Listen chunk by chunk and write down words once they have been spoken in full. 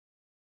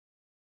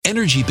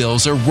energy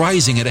bills are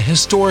rising at a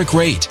historic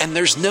rate, and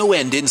there's no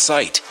end in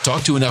sight.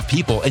 Talk to enough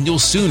people and you'll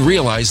soon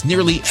realize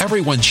nearly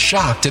everyone's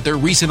shocked at their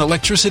recent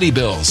electricity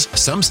bills.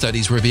 Some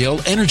studies reveal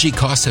energy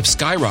costs have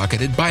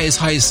skyrocketed by as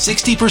high as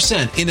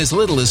 60% in as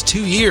little as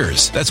 2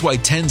 years. That's why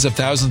tens of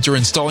thousands are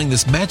installing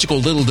this magical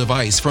little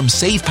device from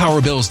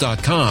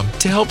SavePowerBills.com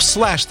to help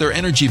slash their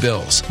energy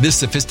bills. This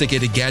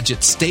sophisticated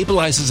gadget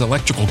stabilizes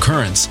electrical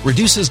currents,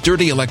 reduces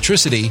dirty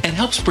electricity, and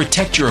helps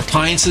protect your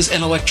appliances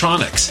and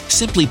electronics.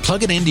 Simply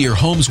plug it into your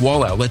home's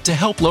wall outlet to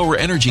help lower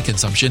energy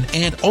consumption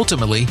and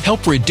ultimately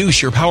help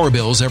reduce your power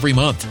bills every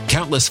month.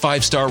 Countless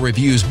 5-star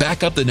reviews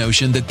back up the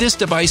notion that this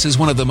device is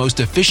one of the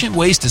most efficient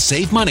ways to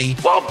save money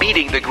while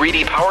beating the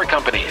greedy power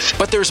companies.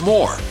 But there's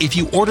more. If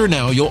you order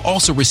now, you'll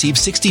also receive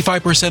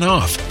 65%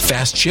 off,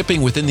 fast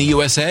shipping within the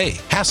USA,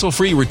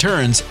 hassle-free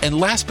returns, and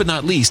last but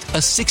not least, a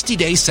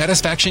 60-day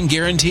satisfaction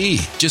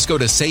guarantee. Just go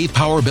to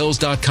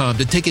SavePowerBills.com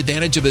to take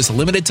advantage of this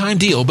limited time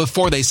deal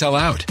before they sell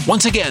out.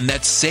 Once again,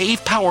 that's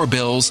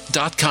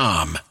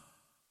SavePowerBills.com.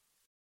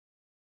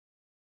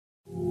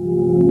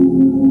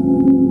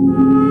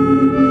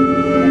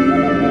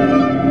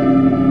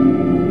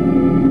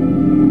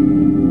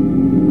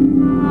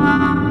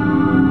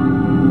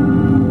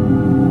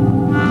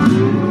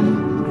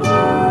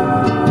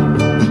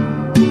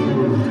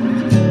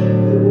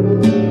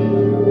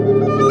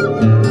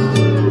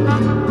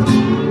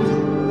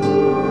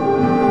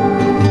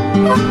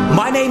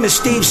 My name is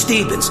Steve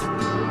Stevens,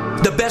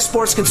 the best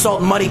sports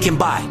consultant money can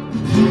buy.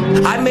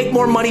 I make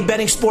more money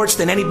betting sports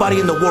than anybody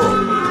in the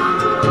world.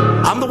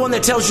 I'm the one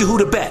that tells you who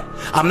to bet.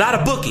 I'm not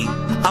a bookie.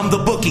 I'm the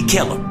bookie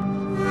killer.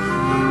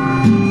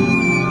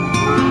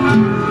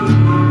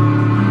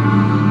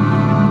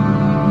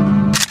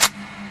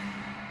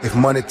 If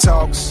money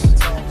talks,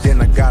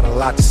 then I got a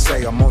lot to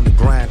say. I'm on the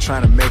grind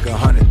trying to make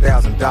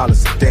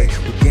 $100,000 a day.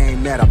 The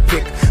game that I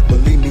pick,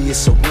 believe me,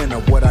 it's a winner.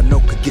 What I know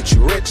could get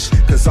you rich,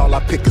 cause all I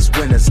pick is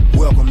winners.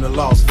 Welcome to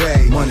Las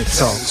Vegas. Money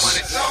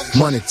talks,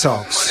 money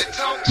talks.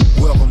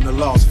 Welcome to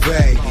Las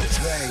Vegas.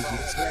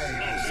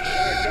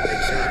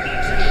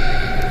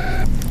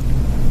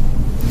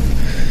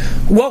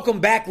 Welcome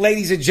back,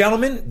 ladies and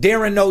gentlemen.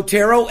 Darren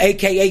Otero,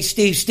 a.k.a.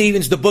 Steve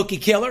Stevens, the bookie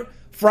killer.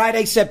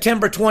 Friday,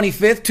 September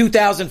 25th,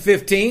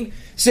 2015.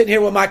 Sitting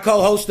here with my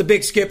co-host, the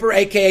Big Skipper,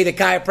 a.k.a. the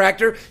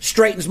chiropractor.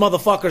 Straightens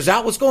motherfuckers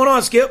out. What's going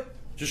on, Skip?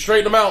 Just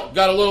straighten them out.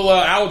 Got a little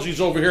allergies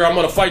over here. I'm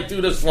going to fight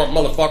through this one,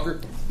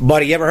 motherfucker.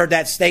 Buddy, you ever heard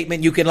that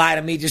statement, you can lie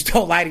to me, just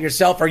don't lie to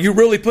yourself? Are you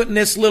really putting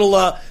this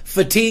little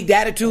fatigued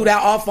attitude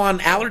off on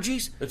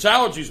allergies? It's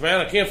allergies, man.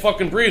 I can't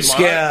fucking breathe.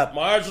 Skip.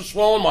 My eyes are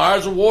swollen. My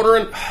eyes are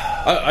watering.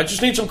 I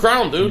just need some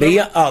Crown, dude.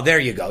 Oh, there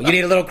you go. You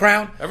need a little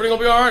Crown? Everything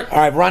will be all right. All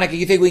right, Veronica,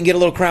 you think we can get a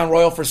little Crown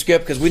Royal for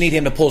Skip? Because we need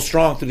him to pull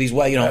strong through these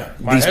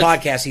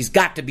podcasts. He's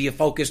got to be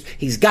focused.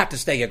 He's got to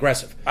stay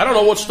aggressive. I don't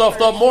know what's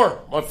stuffed up more,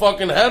 my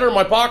fucking head or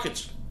my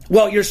pockets.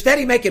 Well, you're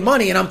steady making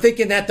money, and I'm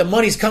thinking that the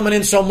money's coming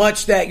in so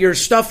much that you're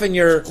stuffing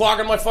your... It's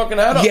clogging my fucking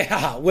head up.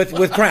 Yeah,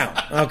 with Crown,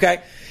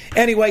 okay?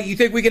 Anyway, you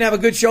think we can have a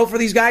good show for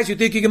these guys? You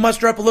think you can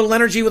muster up a little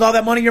energy with all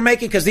that money you're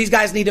making? Because these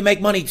guys need to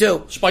make money,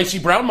 too. Spicy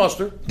brown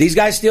mustard. These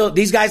guys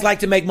like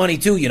to make money,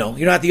 too, you know.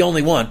 You're not the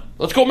only one.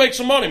 Let's go make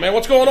some money, man.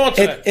 What's going on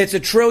today? It's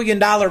 $1 trillion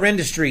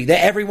industry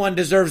that everyone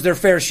deserves their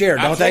fair share,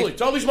 don't they? Absolutely.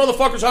 Tell these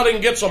motherfuckers how they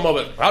can get some of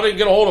it. How they can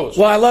get a hold of us.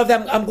 Well, I love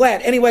them. I'm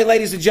glad. Anyway,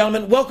 ladies and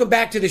gentlemen, welcome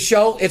back to the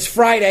show. It's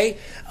Friday.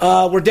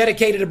 We're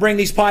dedicated to bring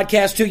these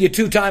podcasts to you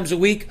 2 times a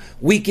week,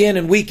 week in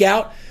and week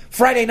out.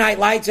 Friday Night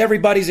Lights,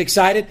 everybody's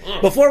excited.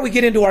 Before we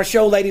get into our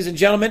show, ladies and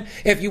gentlemen,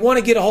 if you want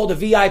to get a hold of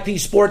VIP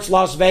Sports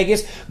Las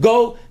Vegas,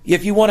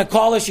 if you want to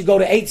call us, you go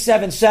to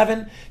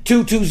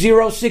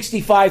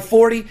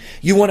 877-220-6540.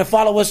 You want to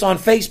follow us on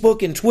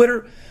Facebook and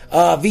Twitter,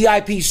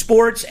 VIP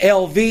Sports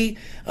LV.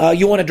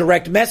 You want to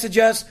direct message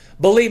us.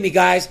 Believe me,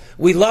 guys,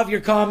 we love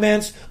your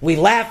comments. We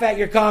laugh at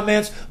your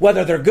comments,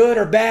 whether they're good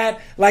or bad.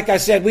 Like I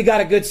said, we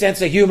got a good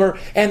sense of humor.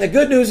 And the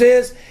good news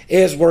is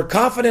we're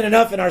confident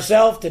enough in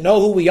ourselves to know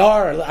who we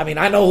are. I mean,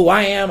 I know who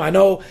I am. I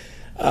know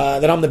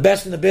that I'm the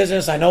best in the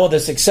business. I know the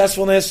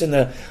successfulness and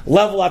the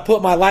level I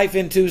put my life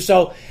into.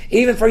 So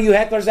even for you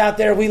hecklers out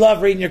there, we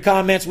love reading your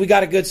comments. We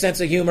got a good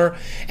sense of humor.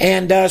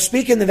 And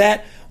speaking of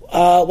that,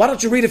 why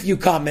don't you read a few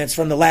comments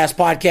from the last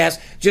podcast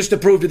just to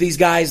prove to these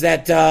guys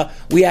that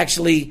we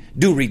actually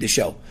do read the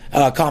show,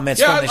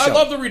 comments from the show. I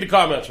love to read the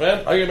comments,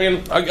 man. I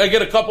mean, I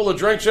get a couple of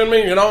drinks in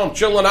me, I'm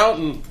chilling out,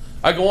 and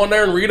I go on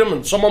there and read them,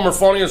 and some of them are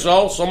funny as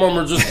hell. Some of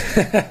them are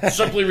just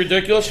simply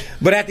ridiculous.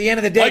 But at the end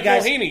of the day,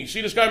 Michael Haney.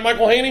 See this guy,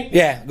 Michael Haney?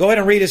 Yeah, go ahead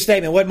and read his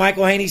statement. What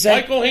Michael Haney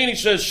said? Michael Haney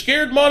says,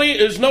 scared money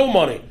is no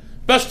money.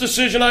 Best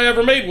decision I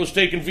ever made was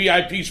taking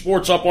VIP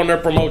Sports up on their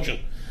promotion.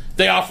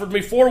 They offered me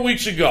 4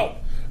 weeks ago.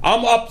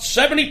 I'm up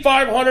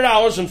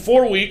 $7,500 in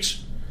 4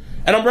 weeks,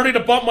 and I'm ready to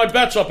bump my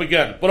bets up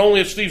again, but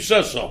only if Steve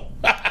says so.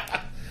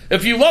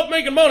 If you love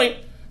making money,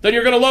 then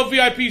you're going to love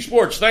VIP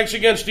Sports. Thanks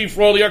again, Steve,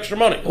 for all the extra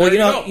money. Well,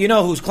 you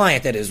know whose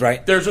client that is,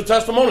 right? There's a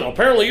testimonial.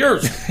 Apparently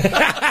yours.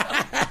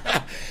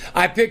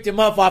 I picked him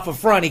up off a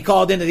front. He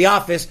called into the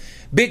office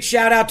Big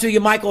shout out to you,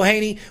 Michael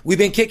Haney. We've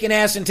been kicking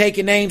ass and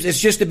taking names. It's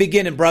just the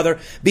beginning, brother.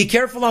 Be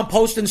careful on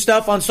posting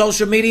stuff on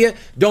social media.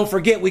 Don't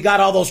forget, we got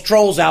all those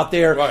trolls out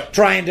there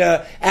trying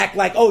to act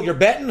like, oh, you're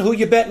betting? Who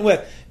you betting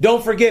with?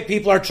 Don't forget,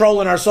 people are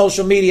trolling our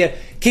social media.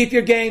 Keep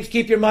your games,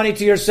 keep your money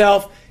to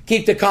yourself.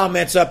 Keep the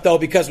comments up, though,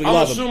 because we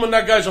love them. I'm assuming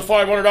that guy's a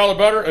 $500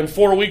 better. In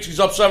 4 weeks, he's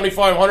up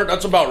 $7,500.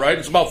 That's about right.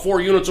 It's about 4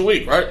 units a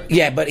week, right?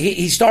 Yeah, but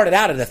he started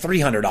out at a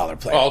 $300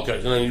 player. Oh, okay.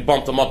 And then you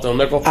bumped him up to a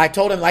nickel? I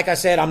told him, like I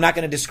said, I'm not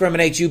going to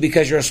discriminate you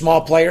because you're a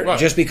small player. Right.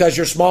 Just because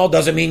you're small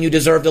doesn't mean you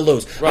deserve to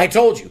lose. Right. I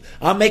told you,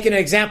 I'm making an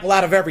example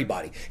out of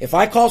everybody. If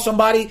I call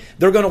somebody,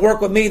 they're going to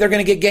work with me. They're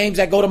going to get games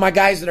that go to my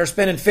guys that are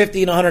spending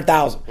 $50,000 and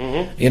 $100,000.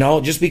 Mm-hmm. You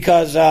know, just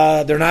because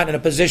they're not in a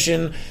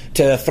position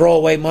to throw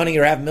away money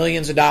or have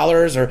millions of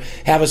dollars or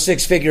have a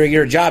six-figure a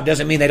year job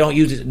doesn't mean they don't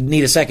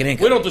need a second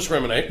income. We don't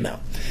discriminate. No.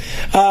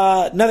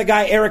 Another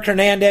guy, Eric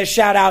Hernandez.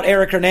 Shout out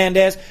Eric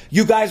Hernandez.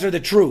 You guys are the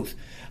truth.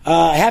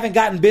 Haven't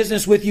gotten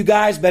business with you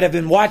guys, but have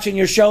been watching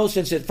your show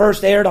since it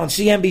first aired on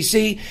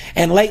CNBC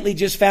and lately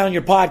just found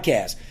your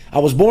podcast. I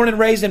was born and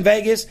raised in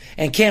Vegas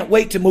and can't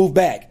wait to move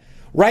back.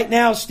 Right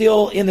now,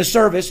 still in the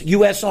service,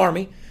 U.S.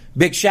 Army.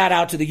 Big shout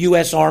out to the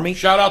U.S. Army.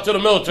 Shout out to the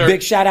military.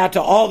 Big shout out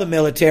to all the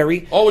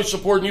military. Always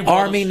supporting you,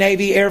 brothers. Army,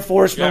 Navy, Air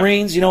Force,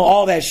 Marines, you know,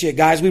 all that shit,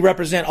 guys. We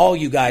represent all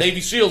you guys.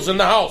 Navy SEALs in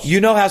the house. You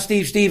know how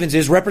Steve Stevens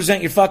is.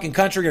 Represent your fucking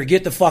country or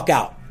get the fuck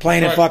out.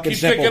 Plain and fucking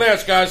simple. Keep kicking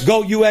ass, guys.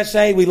 Go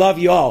USA. We love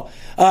you all.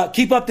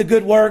 Keep up the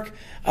good work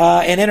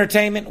and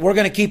entertainment. We're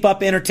going to keep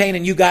up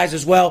entertaining you guys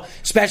as well,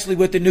 especially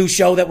with the new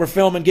show that we're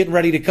filming, getting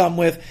ready to come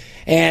with.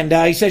 And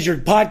he says your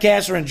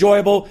podcasts are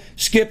enjoyable.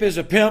 Skip is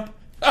a pimp.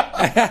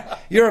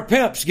 You're a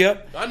pimp,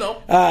 Skip. I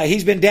know.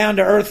 He's been down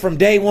to earth from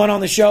day one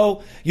on the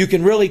show. You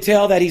can really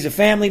tell that he's a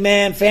family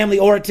man, family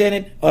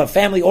oriented,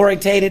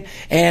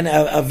 and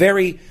a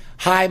very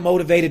high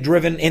motivated,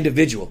 driven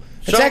individual.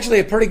 It's actually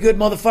a pretty good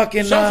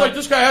motherfucking... Sounds like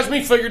this guy has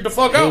me figured the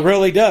fuck out. It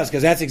really does,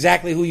 because that's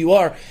exactly who you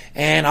are.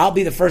 And I'll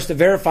be the first to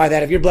verify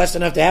that. If you're blessed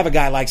enough to have a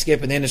guy like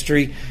Skip in the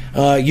industry,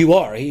 you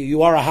are.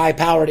 You are a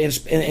high-powered,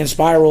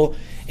 inspirational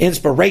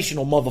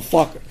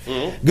motherfucker.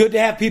 Mm-hmm. Good to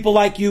have people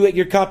like you at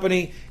your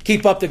company.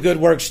 Keep up the good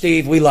work,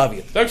 Steve. We love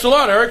you. Thanks a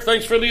lot, Eric.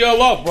 Thanks for the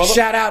love, brother.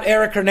 Shout out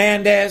Eric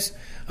Hernandez.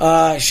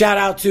 Shout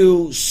out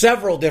to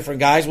several different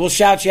guys. We'll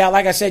shout you out.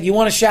 Like I said, you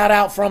want a shout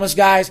out from us,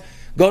 guys,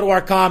 go to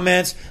our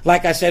comments.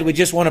 Like I said, we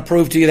just want to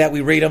prove to you that we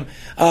read them.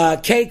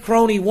 K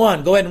Crony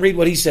 1. Go ahead and read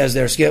what he says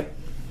there, Skip.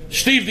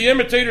 Steve, the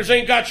imitators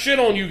ain't got shit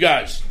on you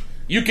guys.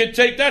 You can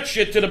take that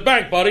shit to the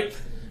bank, buddy.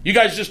 You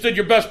guys just did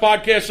your best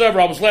podcast ever.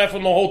 I was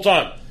laughing the whole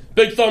time.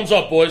 Big thumbs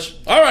up, boys.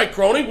 All right,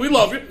 Crony, we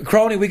love you.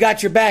 Crony, we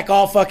got your back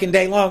all fucking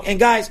day long. And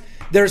guys,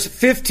 there's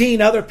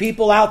 15 other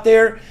people out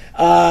there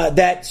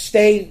that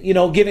stay,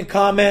 giving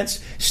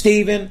comments.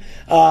 Steven,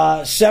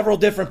 several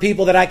different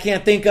people that I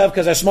can't think of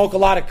because I smoke a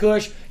lot of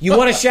kush. You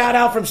want a shout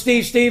out from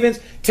Steve Stevens?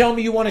 Tell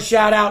me you want a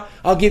shout out.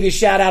 I'll give you a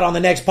shout out on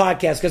the next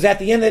podcast because at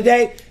the end of the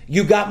day,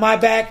 you got my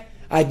back.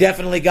 I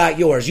definitely got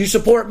yours. You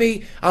support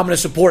me, I'm going to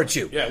support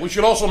you. Yeah, we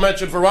should also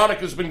mention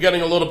Veronica's been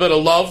getting a little bit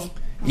of love.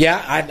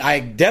 Yeah, I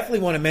definitely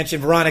want to mention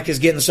Veronica's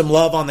getting some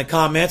love on the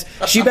comments.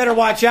 She better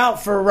watch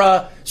out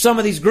for some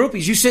of these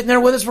groupies. You sitting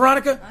there with us,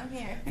 Veronica? I'm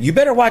here. You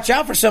better watch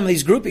out for some of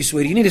these groupies,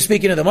 sweetie. You need to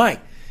speak into the mic.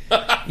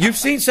 You've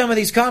seen some of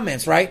these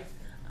comments, right?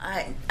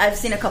 I've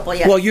seen a couple,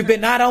 yes. Well, you've been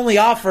not only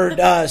offered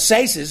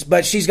seises,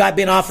 but she's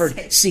been offered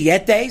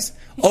sietes,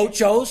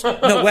 ochos,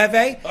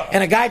 nueve,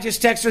 and a guy just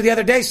texted her the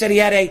other day, said he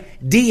had a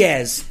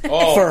Diaz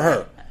for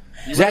her.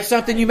 Is that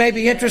something you may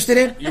be interested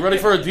in? You ready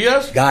for a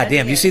Diaz? God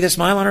damn, you see the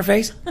smile on her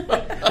face?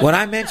 When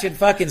I mentioned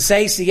fucking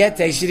seis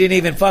siete, she didn't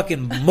even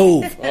fucking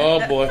move.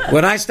 Oh, boy.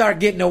 When I start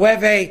getting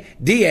nueve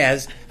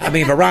Diaz,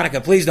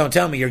 Veronica, please don't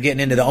tell me you're getting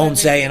into the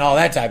once and all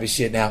that type of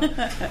shit now.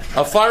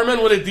 A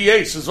fireman with a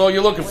Diaz is all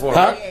you're looking for,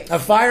 right? A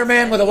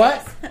fireman with a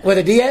what? With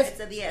a Diaz? It's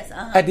a Diaz.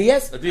 A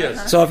Diaz? A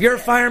Diaz. So if you're a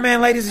fireman,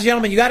 ladies and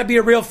gentlemen, you got to be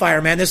a real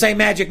fireman. This ain't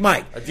Magic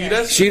Mike.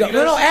 Adidas?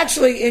 No,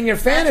 actually, in your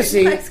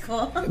fantasy, Magic Mike's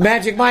cool.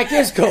 Magic Mike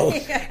is cool.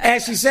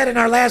 As she said in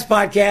our last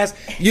podcast,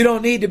 you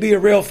don't need to be a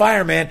real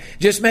fireman.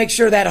 Just make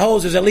sure that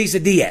hose is at least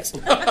a Diaz.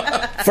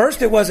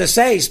 First it was a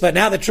Seis, but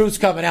now the truth's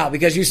coming out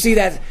because you see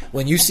that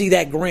when you see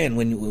that grin,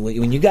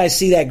 when you guys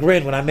see that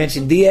grin when I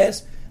mention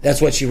Diaz,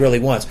 that's what she really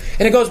wants.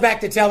 And it goes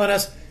back to telling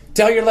us,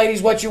 tell your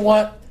ladies what you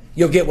want,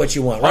 you'll get what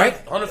you want,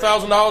 right?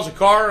 $100,000 a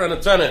car and a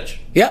 10-inch.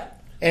 Yep.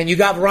 And you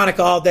got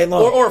Veronica all day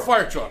long. Or a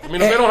fire truck. If they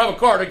don't have a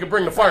car, they can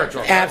bring the fire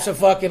truck.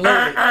 Absolutely.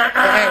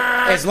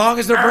 As long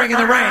as they're bringing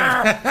the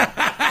rain.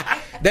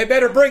 They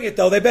better bring it,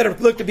 though. They better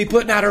look to be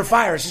putting out her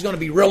fire. She's going to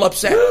be real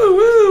upset.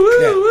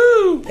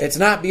 Woo. It's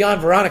not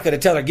beyond Veronica to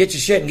tell her, get your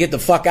shit and get the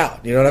fuck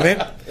out. You know what I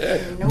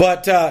mean?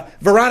 But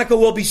Veronica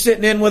will be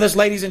sitting in with us,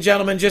 ladies and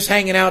gentlemen, just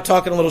hanging out,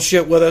 talking a little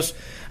shit with us.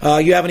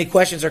 You have any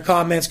questions or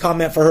comments,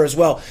 comment for her as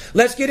well.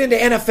 Let's get into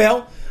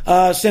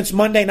NFL. Since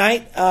Monday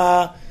night,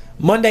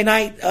 Monday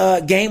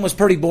night game was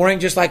pretty boring,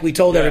 just like we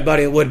told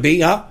everybody it would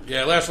be, huh?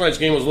 Yeah, last night's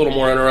game was a little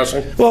more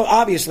interesting. Well,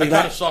 obviously. It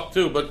kind of sucked,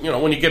 too, but,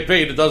 when you get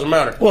paid, it doesn't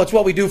matter. Well, it's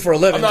what we do for a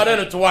living. I'm not in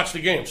it to watch the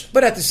games.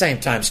 But at the same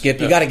time,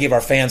 Skip, you got to give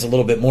our fans a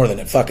little bit more than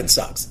it fucking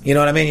sucks. You know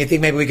what I mean? You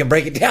think maybe we can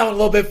break it down a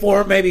little bit for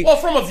them? Maybe. Well,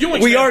 from a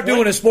viewing we standpoint. are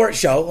doing a sports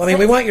show. I mean,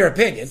 we want your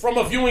opinion. From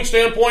a viewing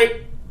standpoint,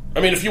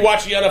 if you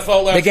watch the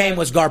NFL last the game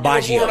was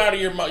garbage. You were bored out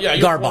of your mind. Yeah,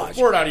 garbage.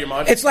 Bored out of your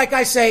mind. It's like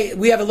I say,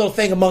 we have a little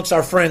thing amongst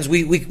our friends.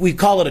 We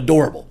call it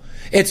adorable.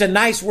 It's a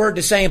nice word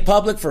to say in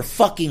public for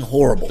fucking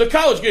horrible. The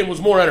college game was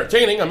more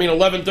entertaining.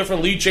 11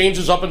 different lead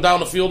changes up and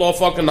down the field all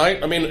fucking night.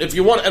 If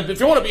you want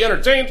to be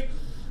entertained,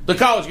 the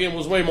college game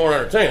was way more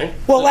entertaining.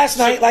 Well, last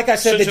night, like I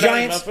said,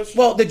 Memphis.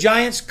 the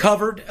Giants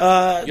covered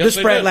the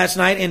spread last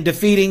night in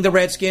defeating the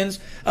Redskins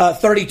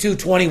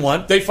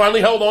 32-21. They finally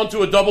held on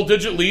to a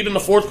double-digit lead in the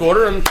fourth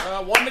quarter and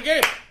won the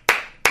game.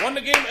 Won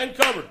the game and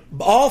covered.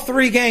 All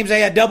 3 games,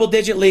 they had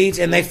double-digit leads,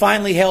 and they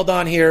finally held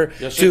on here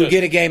to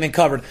get a game and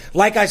covered.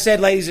 Like I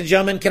said, ladies and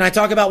gentlemen, can I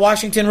talk about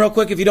Washington real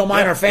quick? If you don't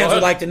mind, our fans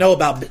would like to know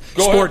about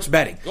sports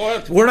betting. Go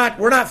ahead. We're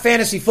not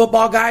fantasy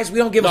football guys. We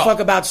don't give a fuck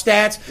about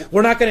stats.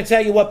 We're not going to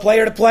tell you what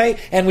player to play,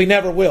 and we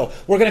never will.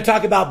 We're going to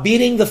talk about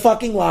beating the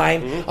fucking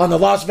line on the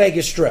Las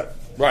Vegas Strip.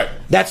 Right.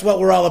 That's what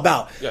we're all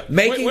about. Yeah.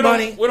 Making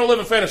money. We don't live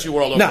in fantasy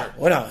world over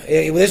here. No.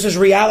 This is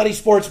reality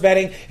sports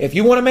betting. If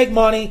you want to make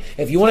money,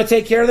 if you want to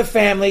take care of the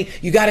family,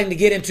 you got to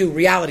get into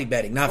reality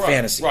betting, not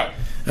fantasy. Right.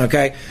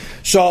 Okay?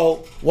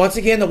 So, once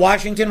again, the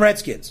Washington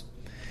Redskins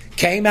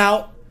came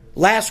out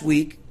last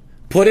week,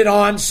 put it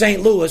on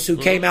St. Louis, who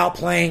came out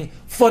playing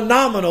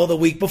phenomenal the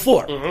week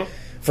before.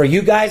 For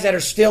you guys that are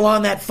still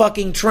on that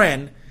fucking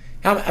trend,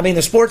 the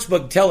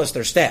sportsbook tell us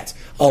their stats.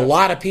 A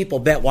lot of people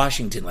bet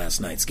Washington last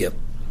night, Skip.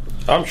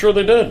 I'm sure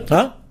they did.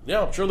 Huh?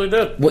 Yeah, I'm sure they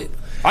did.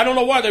 I don't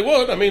know why they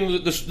would.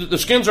 The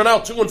Skins are now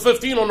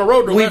 2-15 on the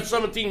road to last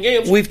 17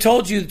 games. We've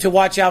told you to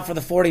watch out for the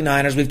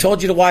 49ers. We've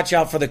told you to watch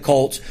out for the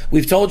Colts.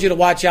 We've told you to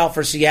watch out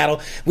for Seattle.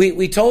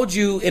 We told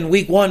you in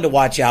week 1 to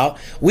watch out.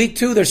 Week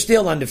 2, they're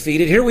still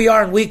undefeated. Here we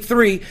are in week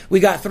 3. We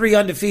got 3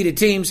 undefeated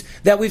teams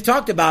that we've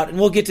talked about, and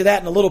we'll get to that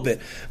in a little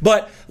bit.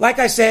 But like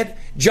I said,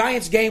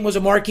 Giants game was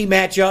a marquee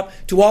matchup.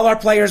 To all our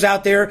players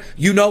out there,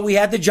 we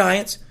had the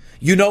Giants.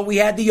 We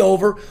had the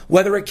over.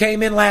 Whether it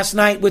came in last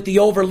night with the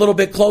over a little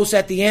bit close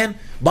at the end,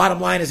 bottom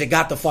line is it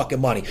got the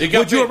fucking money.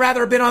 Would you have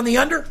rather have been on the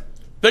under?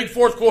 Big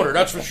fourth quarter,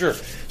 that's for sure.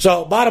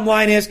 So, bottom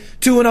line is,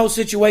 2-0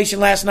 situation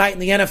last night in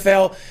the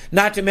NFL.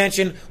 Not to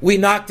mention, we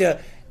knocked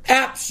a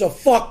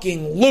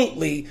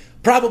abso-fucking-lutely,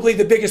 probably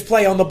the biggest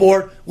play on the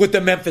board with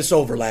the Memphis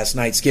over last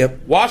night,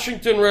 Skip.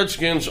 Washington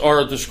Redskins are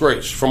a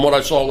disgrace from what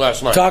I saw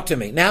last night. Talk to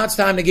me. Now it's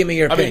time to give me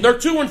your opinion. They're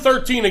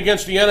 2-13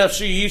 against the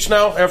NFC East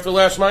now after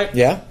last night.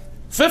 Yeah.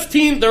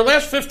 Their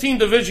last 15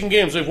 division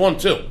games, they've won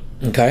 2.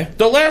 Okay.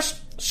 The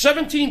last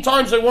 17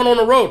 times they won on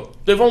the road,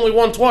 they've only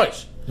won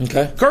twice.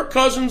 Okay. Kirk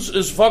Cousins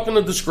is fucking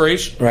a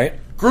disgrace. Right.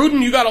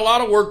 Gruden, you got a lot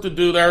of work to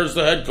do there as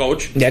the head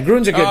coach. Yeah,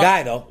 Gruden's a good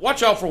guy, though.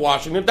 Watch out for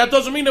Washington. That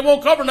doesn't mean they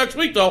won't cover next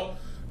week, though.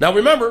 Now,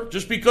 remember,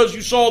 just because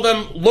you saw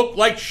them look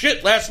like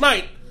shit last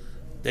night,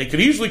 they could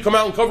easily come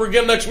out and cover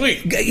again next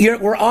week.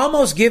 We're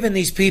almost giving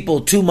these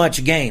people too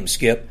much game,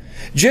 Skip.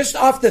 Just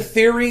off the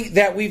theory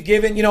that we've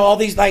given, all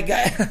these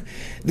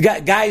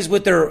guys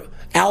with their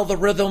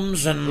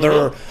algorithms and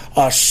their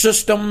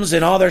systems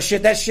and all their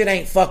shit. That shit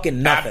ain't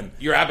fucking nothing.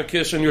 Your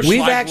abacus and your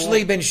We've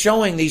actually been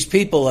showing these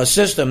people a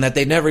system that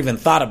they've never even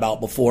thought about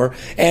before,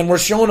 and we're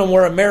showing them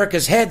where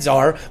America's heads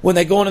are when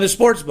they go into the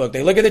sports book.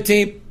 They look at the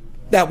team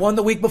that won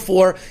the week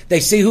before, they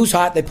see who's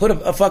hot, they put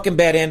a fucking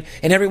bet in,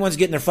 and everyone's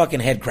getting their fucking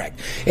head cracked.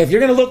 If you're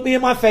going to look me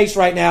in my face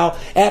right now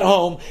at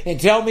home and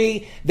tell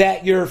me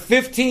that you're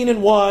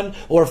 15-1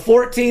 or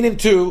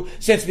 14-2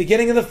 since the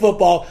beginning of the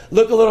football,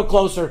 look a little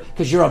closer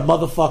because you're a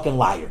motherfucking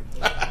liar.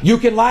 You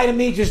can lie to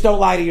me, just don't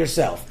lie to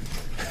yourself.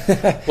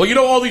 Well,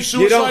 all these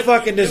suicide... You don't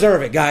fucking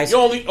deserve it, guys.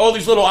 All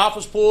these little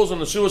office pools and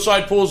the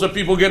suicide pools that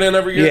people get in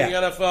every year in the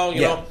NFL,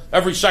 you know,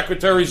 every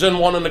secretary's in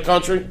one in the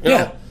country, you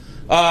know.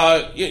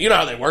 You know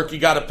how they work. You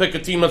got to pick a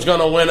team that's going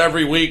to win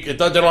every week. They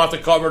don't have to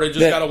cover. They just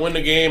got to win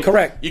the game.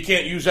 Correct. You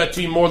can't use that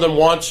team more than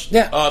once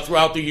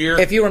throughout the year.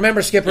 If you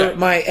remember, Skipper,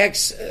 my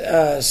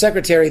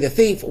ex-secretary, the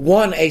thief,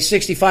 won a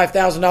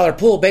 $65,000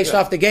 pool based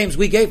off the games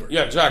we gave her.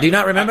 Yeah, exactly. Do you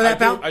not remember that,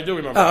 pal? I do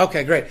remember. Oh,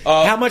 okay, great.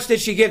 How much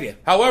did she give you?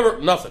 However,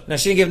 nothing. No,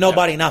 she didn't give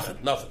nobody nothing.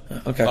 Nothing.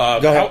 Okay,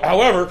 go ahead.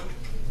 However,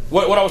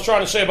 what I was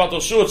trying to say about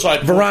those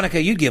suicide...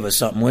 Veronica, you'd give us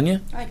something, wouldn't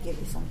you? I'd give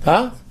you something.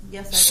 Huh?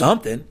 Yes, I would.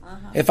 Something?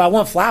 If I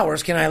want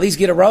flowers, can I at least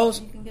get a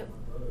rose?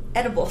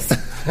 Edibles.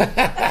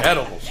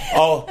 Edibles.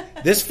 Oh,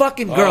 this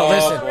fucking girl,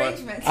 listen.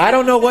 Arrangements. I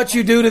don't know what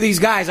you do to these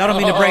guys. I don't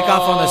mean to break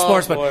off on the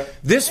sports, but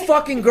this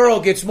fucking girl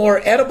gets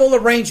more edible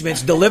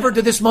arrangements delivered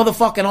to this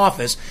motherfucking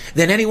office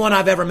than anyone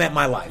I've ever met in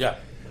my life. Yeah.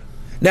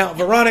 Now,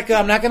 Veronica,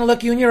 I'm not going to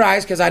look you in your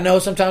eyes because I know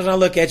sometimes when I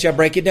look at you, I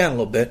break it down a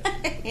little bit.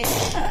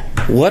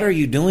 What are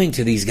you doing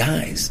to these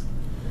guys?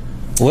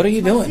 What are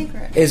you Not a doing?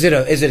 secret. Is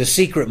it a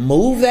secret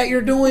move that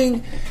you're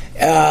doing?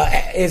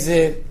 Is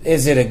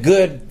it a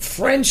good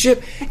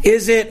friendship?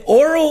 Is it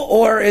oral,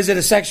 or is it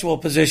a sexual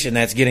position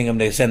that's getting them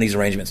to send these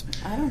arrangements?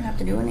 I don't have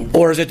to do anything.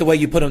 Or is it the way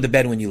you put them to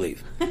bed when you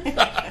leave?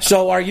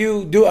 So are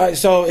you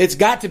so it's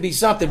got to be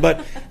something.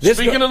 But this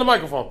Speaking of the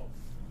microphone.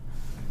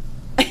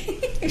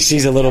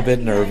 she's a little bit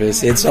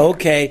nervous. It's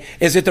okay.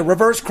 Is it the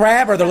reverse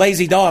crab or the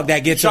lazy dog that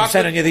gets them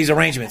sending you these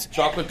arrangements?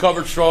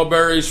 Chocolate-covered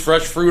strawberries,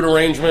 fresh fruit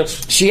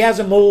arrangements. She has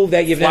a move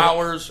that you've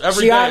Flowers, never.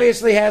 every She day.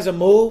 obviously has a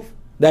move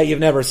that you've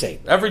never seen.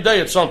 Every day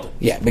it's something.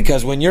 Yeah,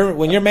 because when you're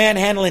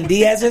manhandling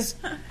Diaz's,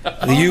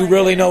 you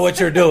really know what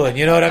you're doing.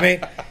 You know what I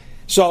mean?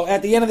 So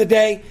at the end of the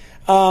day,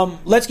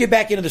 let's get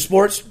back into the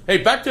sports. Hey,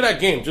 back to that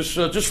game, just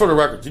for the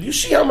record. Did you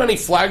see how many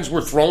flags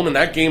were thrown in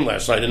that game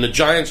last night, in the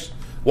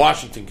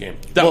Giants-Washington game,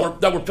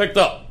 that were picked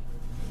up?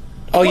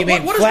 Oh, you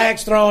mean what is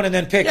flags thrown and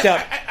then picked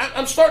up?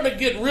 I'm starting to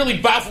get really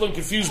baffled and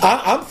confused.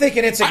 I'm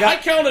thinking it's a guy. I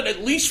counted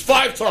at least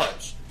 5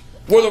 times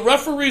where the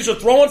referees are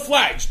throwing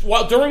flags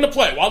during the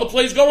play, while the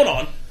play's going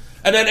on,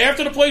 and then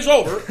after the play's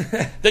over,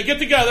 they get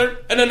together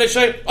and then they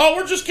say, "Oh,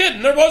 we're just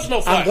kidding. There was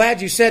no flag." I'm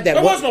glad you said that.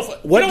 There was no flag.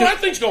 You know what I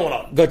think's going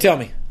on? Go tell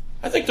me.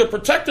 I think they're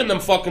protecting them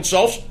fucking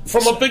selves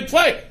from a big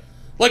play.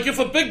 Like, if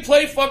a big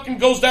play fucking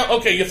goes down,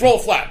 okay, you throw a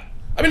flag.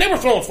 I mean, they were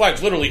throwing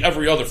flags literally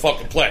every other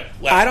fucking play.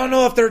 I don't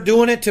know if they're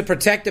doing it to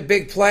protect a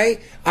big play.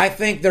 I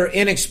think they're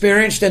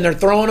inexperienced and they're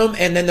throwing them,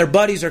 and then their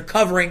buddies are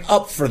covering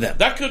up for them.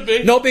 That could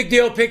be. No big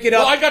deal. Pick it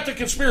up. Well, I got the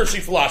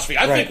conspiracy philosophy.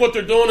 I Right. think what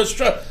they're doing is,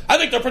 I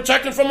think they're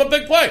protecting from a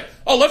big play.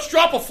 Oh, let's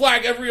drop a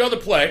flag every other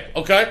play,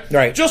 okay?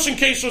 Right. Just in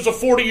case there's a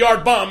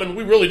 40-yard bomb, and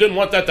we really didn't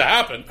want that to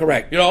happen.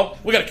 Correct. You know,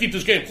 we got to keep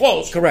this game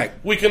close.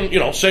 Correct. We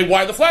can, say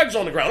why the flag's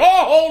on the ground.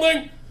 Oh,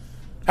 holding.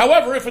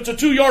 However, if it's a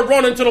 2-yard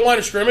run into the line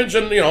of scrimmage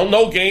and,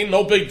 no gain,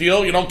 no big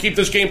deal, keep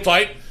this game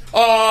tight,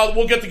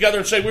 we'll get together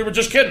and say we were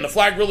just kidding. The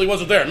flag really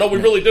wasn't there. No, we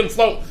really didn't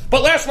float.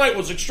 But last night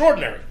was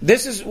extraordinary.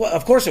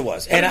 Of course it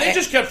was. And they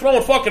just kept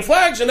throwing fucking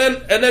flags and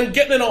then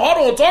getting in a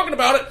huddle and talking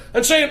about it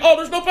and saying, oh,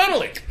 there's no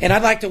penalty. And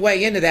I'd like to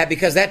weigh into that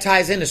because that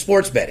ties into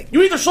sports betting.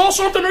 You either saw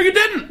something or you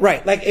didn't.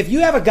 Right. Like, if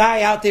you have a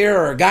guy out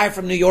there or a guy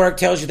from New York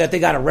tells you that they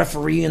got a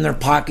referee in their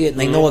pocket and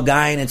they know a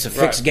guy and it's a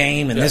fixed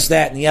game and this,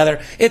 that, and the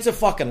other, it's a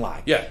fucking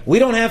lie. Yeah. We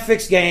don't have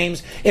fixed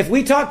games. If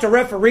we talk to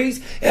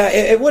referees,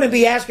 it wouldn't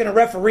be asking a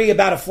referee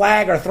about a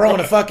flag or throwing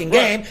a fucking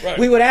game. Right.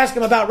 We would ask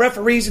them about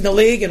referees in the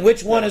league and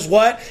which one is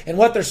what and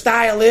what their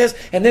style is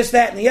and this,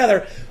 that, and the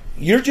other.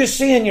 You're just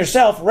seeing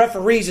yourself,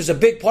 referees is a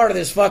big part of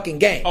this fucking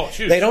game. Oh,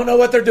 huge. They don't know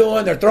what they're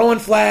doing. They're throwing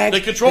flags.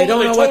 They control. They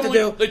don't know what to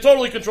do. They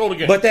totally control the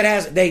game. But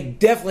they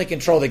definitely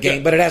control the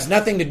game. But it has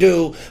nothing to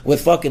do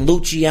with fucking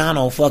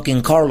Luciano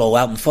fucking Carlo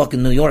out in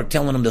fucking New York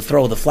telling them to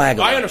throw the flag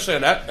away. I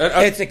understand that.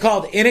 It's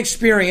called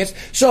inexperience.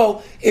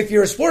 So if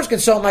you're a sports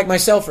consultant like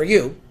myself or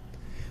you,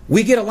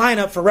 we get a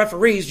lineup for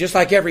referees just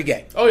like every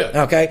game. Oh,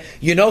 yeah. Okay?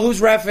 You know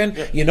who's reffing.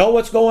 Yeah. You know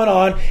what's going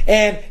on.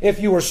 And if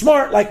you were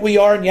smart like we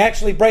are and you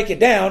actually break it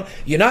down,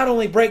 you not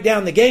only break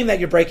down the game that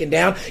you're breaking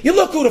down, you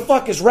look who the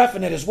fuck is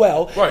reffing it as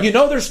well. Right. You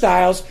know their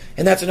styles,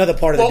 and that's another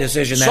part of the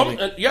decision.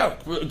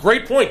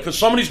 Great point, because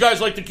some of these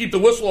guys like to keep the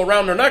whistle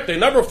around their neck. They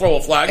never throw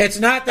a flag. It's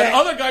not that. And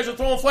other guys are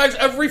throwing flags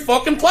every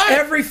fucking play.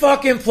 Every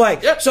fucking play.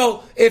 Yep.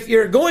 So if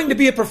you're going to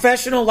be a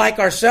professional like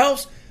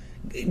ourselves,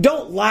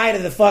 don't lie to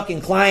the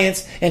fucking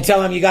clients and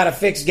tell them you got a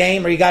fixed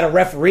game or you got a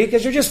referee,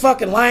 because you're just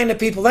fucking lying to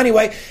people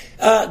anyway.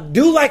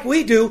 Do like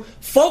we do.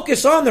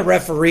 Focus on the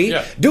referee.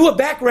 Yeah. Do a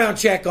background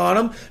check on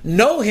him.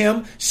 Know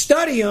him.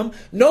 Study him.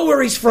 Know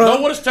where he's from.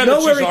 Know what his tendencies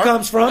Know where he are.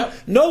 comes from. Yeah.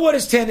 Know what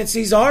his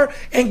tendencies are.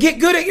 And get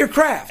good at your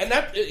craft. And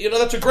that,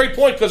 that's a great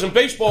point, because in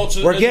baseball,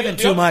 we're giving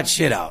too much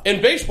shit out.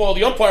 In baseball,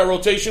 the umpire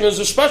rotation is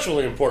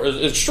especially important.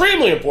 It's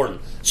extremely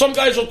important. Some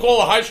guys will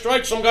call a high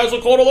strike. Some guys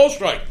will call it a low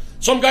strike.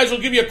 Some guys will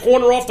give you a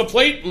corner off the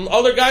plate, and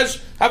other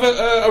guys have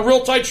a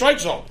real tight strike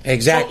zone.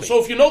 Exactly. So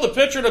if you know the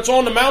pitcher that's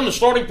on the mound, the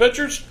starting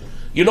pitchers,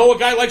 you know a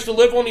guy likes to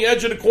live on the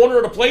edge of the corner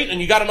of the plate,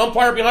 and you got an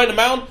umpire behind the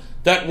mound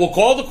that will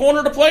call the corner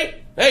of the plate,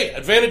 hey,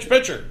 advantage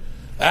pitcher.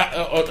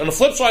 On the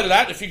flip side of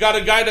that, if you got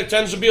a guy that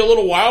tends to be a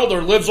little wild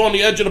or lives on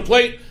the edge of the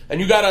plate,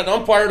 and you got an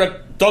umpire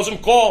that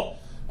doesn't call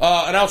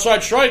an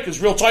outside strike, is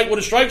real tight with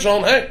his strike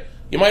zone, hey,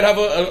 you might have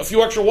a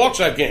few extra walks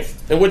that game,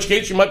 in which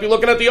case you might be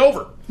looking at the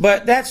over.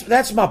 But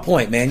that's my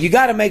point, man. You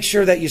got to make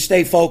sure that you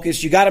stay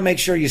focused. You got to make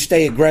sure you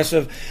stay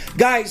aggressive.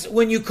 Guys,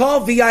 when you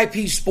call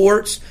VIP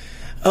Sports,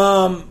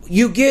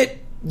 you get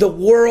the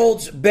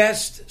world's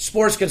best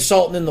sports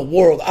consultant in the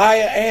world. I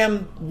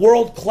am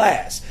world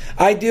class.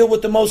 I deal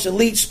with the most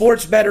elite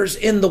sports bettors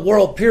in the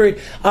world,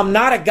 period. I'm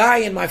not a guy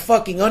in my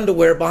fucking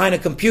underwear behind a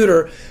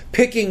computer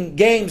picking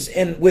games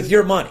with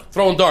your money.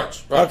 Throwing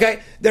darts.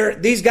 Right. Okay?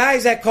 These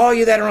guys that call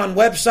you that are on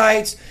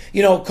websites,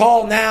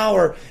 call now,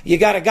 or you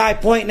got a guy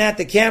pointing at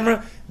the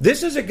camera.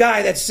 This is a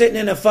guy that's sitting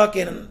in a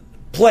fucking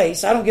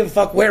place. I don't give a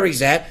fuck where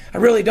he's at. I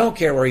really don't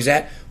care where he's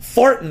at.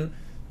 Farting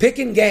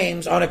picking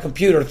games on a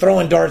computer,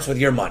 throwing darts with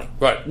your money.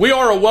 Right. We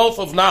are a wealth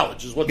of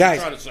knowledge, is what Guys,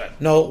 you're trying to say.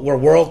 No, we're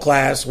world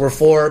class. We're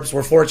Forbes.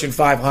 We're Fortune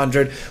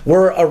 500.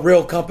 We're a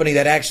real company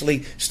that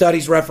actually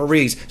studies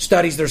referees,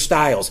 studies their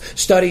styles,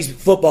 studies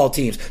football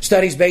teams,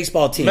 studies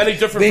baseball teams. Many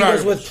different Bingos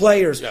variables. with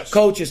players, Yes.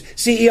 coaches,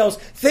 CEOs,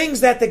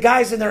 things that the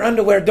guys in their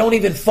underwear don't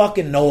even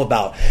fucking know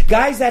about.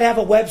 Guys that have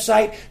a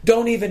website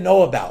don't even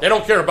know about. They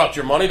don't care about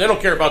your money. They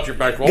don't care about your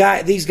bankroll.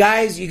 These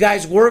guys, you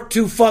guys work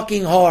too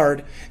fucking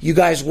hard. You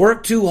guys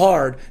work too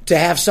hard to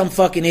have some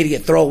fucking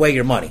idiot throw away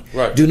your money.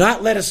 Right. Do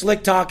not let a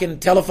slick talking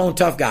telephone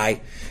tough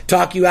guy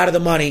talk you out of the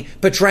money,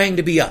 portraying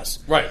to be us.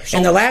 Right. So,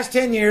 in the last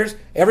 10 years,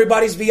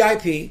 everybody's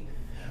VIP,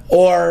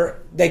 or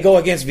they go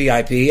against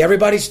VIP.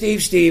 Everybody's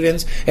Steve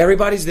Stevens.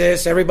 Everybody's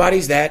this.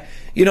 Everybody's that.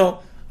 You know,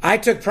 I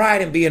took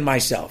pride in being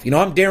myself. You know,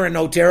 I'm Darren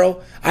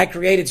Otero. I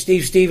created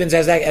Steve Stevens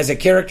as a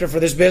character for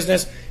this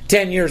business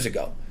 10 years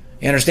ago.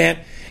 You understand?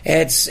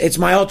 It's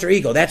my alter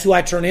ego. That's who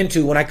I turn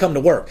into when I come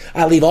to work.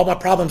 I leave all my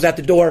problems at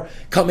the door,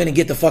 come in and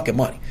get the fucking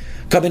money.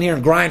 Come in here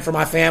and grind for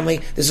my family.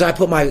 This is how I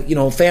put my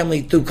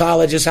family through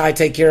college. This is how I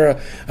take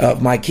care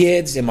of my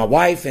kids and my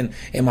wife and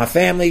my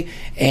family.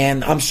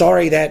 And I'm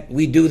sorry that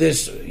we do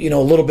this, a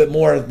little bit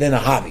more than a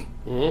hobby.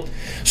 Mm-hmm.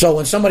 So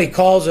when somebody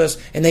calls us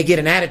and they get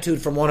an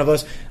attitude from one of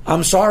us,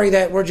 I'm sorry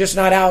that we're just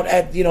not out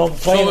at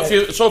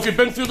playing. So if you've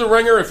been through the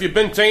ringer, if you've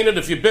been tainted,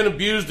 if you've been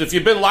abused, if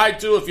you've been lied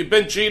to, if you've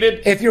been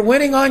cheated, if you're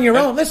winning on your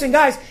own, listen,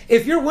 guys,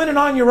 if you're winning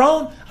on your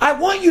own, I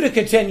want you to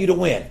continue to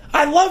win.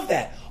 I love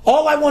that.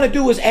 All I want to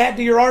do is add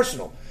to your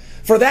arsenal.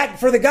 For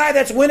the guy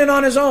that's winning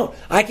on his own,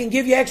 I can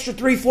give you extra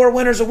 3-4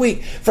 winners a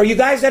week. For you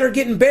guys that are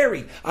getting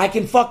buried, I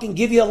can fucking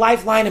give you a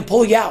lifeline and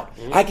pull you out.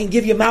 Mm-hmm. I can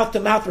give you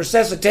mouth-to-mouth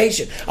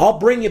resuscitation. I'll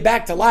bring you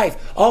back to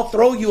life. I'll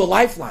throw you a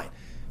lifeline.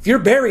 If you're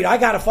buried, I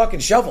got a fucking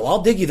shovel.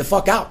 I'll dig you the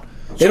fuck out.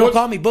 They don't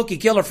call me Bookie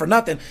Killer for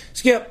nothing.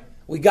 Skip,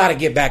 we got to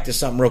get back to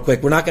something real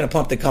quick. We're not going to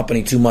pump the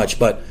company too much,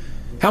 but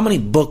how many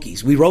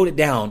bookies? We wrote it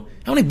down.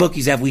 How many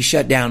bookies have we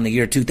shut down in the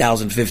year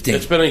 2015?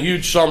 It's been a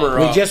huge summer.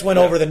 We just went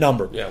over the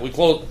number. Yeah, we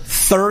closed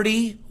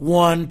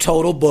 31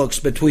 total books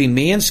between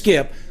me and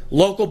Skip.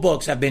 Local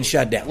books have been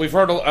shut down. We've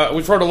heard a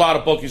lot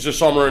of bookies this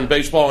summer in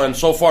baseball, and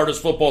so far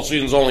this football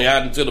season's only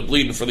adding to the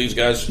bleeding for these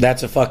guys.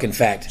 That's a fucking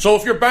fact. So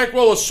if your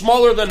bankroll is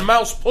smaller than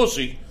mouse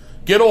pussy,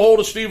 get a hold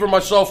of Steve or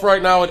myself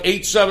right now at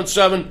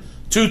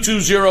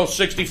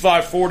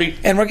 877-220-6540.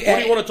 And what do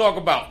you want to talk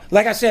about?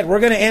 Like I said, we're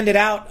going to end it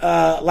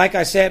out. Like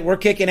I said, we're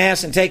kicking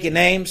ass and taking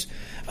names.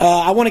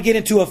 I want to get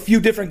into a few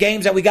different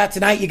games that we got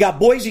tonight. You got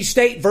Boise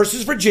State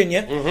versus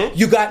Virginia. Mm-hmm.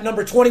 You got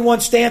number 21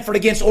 Stanford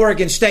against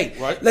Oregon State.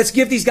 Right. Let's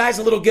give these guys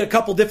a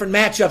couple different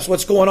matchups,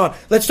 what's going on.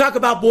 Let's talk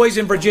about Boise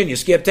and Virginia.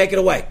 Skip, take it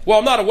away. Well,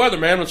 I'm not a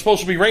weatherman. It's supposed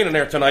to be raining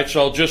there tonight,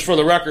 so just for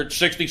the record,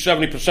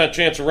 60-70%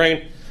 chance of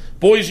rain.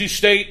 Boise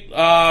State,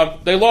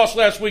 they lost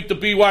last week to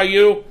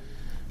BYU.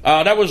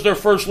 That was their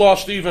first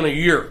loss, Steve, in a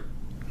year.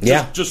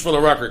 Just for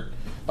the record.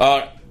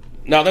 Now,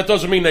 that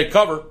doesn't mean they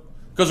cover,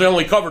 because they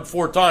only covered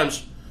 4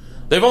 times.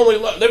 They've only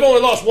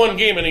lost 1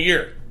 game in a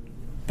year.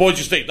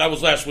 Boise State, that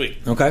was last week.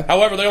 Okay.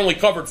 However, they only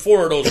covered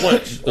 4 of those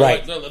wins.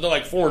 Right. They're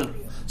like 4-7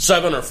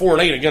 or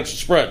 4-8 against the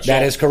spread.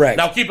 That is correct.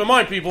 Now, keep in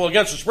mind, people,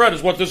 against the spread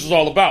is what this is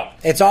all about.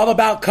 It's all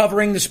about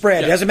covering the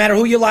spread. Yeah. Doesn't matter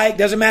who you like.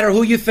 Doesn't matter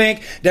who you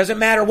think. Doesn't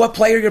matter what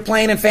player you're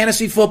playing in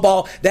fantasy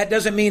football. That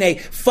doesn't mean a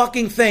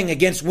fucking thing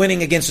against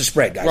winning against the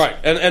spread, guys. Right.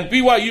 And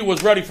BYU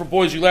was ready for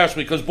Boise last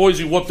week because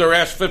Boise whooped their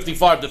ass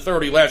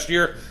 55-30 last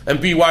year, and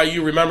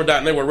BYU remembered that,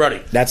 and they were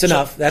ready. That's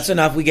enough. That's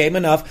enough. We gave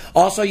them enough.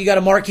 Also, you got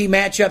a marquee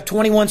matchup,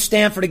 21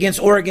 Stanford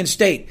against Oregon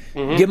State.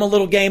 Mm-hmm. Give them a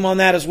little game on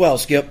that as well,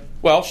 Skip.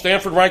 Well,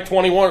 Stanford ranked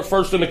 21,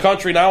 first in the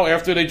country now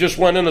after they just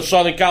went into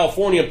Southern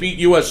California, beat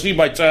USC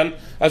by 10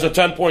 as a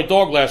 10-point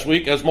dog last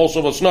week, as most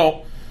of us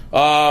know.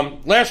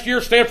 Last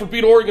year, Stanford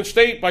beat Oregon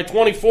State by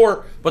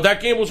 24, but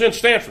that game was in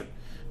Stanford.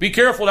 Be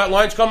careful, that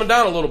line's coming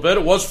down a little bit.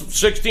 It was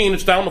 16,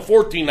 it's down to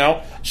 14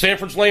 now.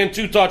 Stanford's laying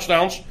 2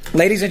 touchdowns.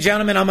 Ladies and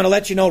gentlemen, I'm going to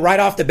let you know right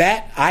off the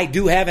bat, I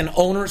do have an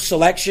owner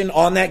selection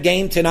on that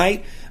game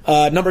tonight.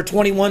 Number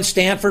 21,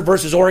 Stanford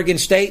versus Oregon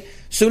State.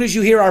 As soon as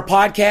you hear our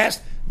podcast,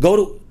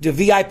 go to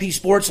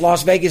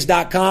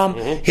VIPSportsLasVegas.com,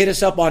 hit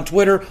us up on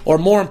Twitter, or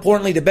more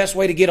importantly, the best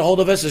way to get a hold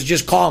of us is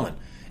just calling.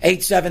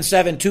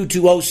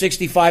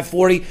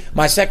 877-220-6540.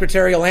 My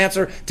secretary will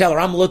answer. Tell her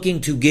I'm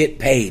looking to get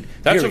paid.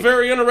 That's a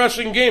very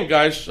interesting game,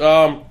 guys.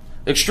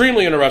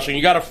 Extremely interesting.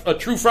 You got a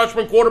true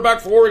freshman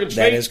quarterback for Oregon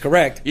State. That is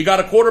correct. You got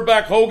a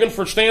quarterback, Hogan,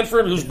 for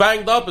Stanford, who's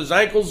banged up. His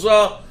ankle's,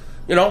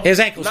 His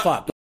ankle's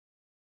fucked.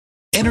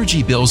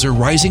 Energy bills are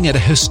rising at a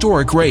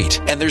historic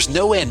rate, and there's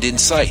no end in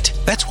sight.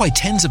 That's why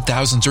tens of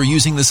thousands are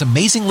using this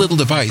amazing little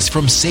device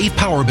from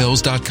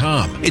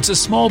SavePowerBills.com. It's a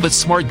small but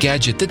smart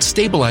gadget that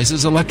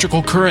stabilizes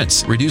electrical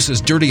currents,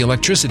 reduces dirty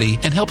electricity,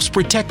 and helps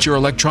protect your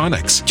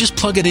electronics. Just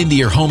plug it into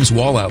your home's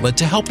wall outlet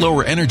to help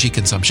lower energy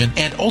consumption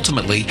and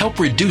ultimately help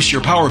reduce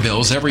your power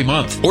bills every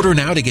month. Order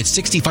now to get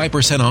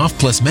 65% off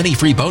plus many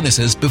free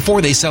bonuses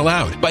before they sell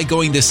out by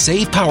going to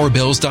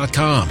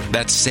SavePowerBills.com.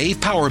 That's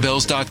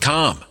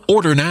SavePowerBills.com.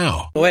 Order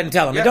now. Go ahead and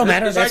tell him. Yeah, it don't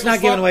matter. his That's not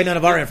ankle's giving fucked. away none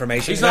of our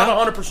information. He's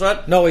not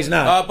 100%. No, he's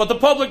not. But the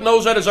public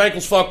knows that his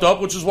ankle's fucked up,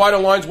 which is why the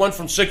lines went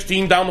from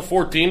 16 down to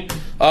 14.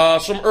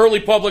 Some early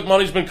public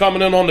money's been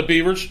coming in on the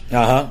Beavers.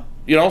 Uh-huh.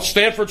 You know,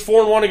 Stanford's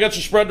 4-1 against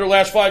the spread their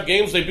last 5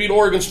 games. They beat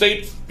Oregon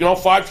State,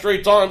 5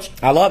 straight times.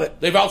 I love it.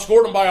 They've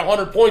outscored them by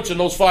 100 points in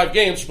those 5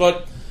 games.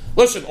 But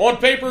listen, on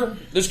paper,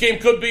 this game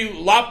could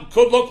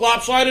look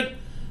lopsided.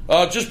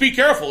 Just be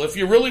careful. If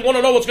you really want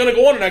to know what's going to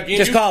go on in that game,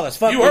 just call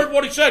us. You heard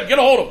what he said. Get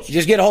a hold of us.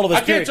 Just get a hold of us.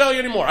 I can't tell you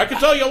anymore. I can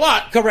tell you a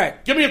lot.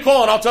 Correct. Give me a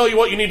call and I'll tell you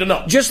what you need to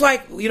know. Just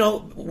like,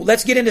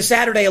 let's get into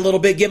Saturday a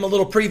little bit, give them a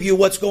little preview of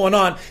what's going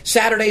on.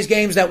 Saturday's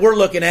games that we're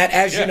looking at,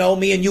 as you know,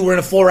 me and you were in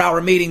a 4-hour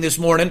meeting this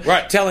morning,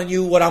 right, telling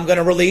you what I'm going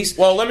to release.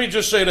 Well, let me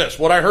just say this.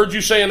 What I heard you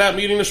say in that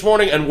meeting this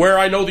morning and where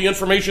I know the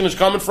information is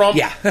coming from,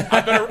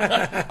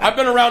 I've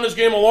been around this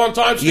game a long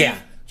time, Steve. Yeah.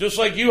 Just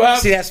like you have.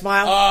 See that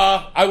smile?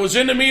 I was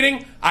in the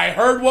meeting. I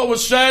heard what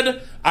was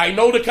said. I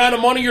know the kind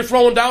of money you're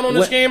throwing down on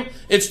this game.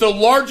 It's the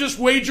largest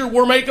wager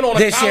we're making on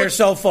this year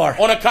so far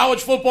on a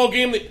college football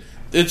game.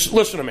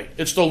 Listen to me.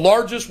 It's the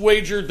largest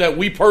wager that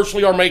we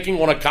personally are making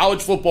on a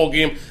college football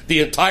game the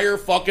entire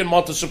fucking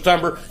month of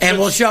September. And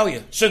we'll show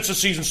you. Since the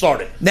season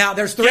started. Now,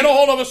 there's 3. Get a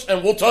hold of us,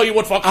 and we'll tell you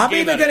what fucking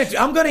game that is.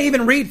 I'm going to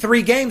even read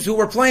 3 games who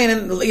we're playing.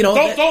 And,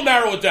 Don't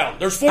narrow it down.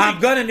 There's 40. I'm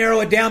going to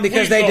narrow it down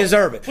because they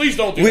deserve it. Please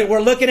don't do that.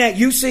 We're looking at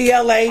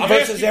UCLA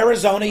versus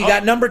Arizona. You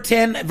got number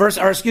 10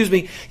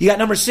 you got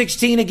number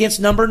 16 against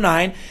number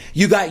 9.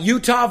 You got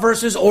Utah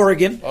versus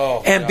Oregon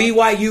and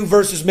BYU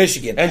versus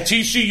Michigan. And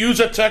TCU's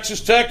at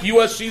Texas Tech.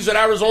 USC's at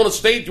Arizona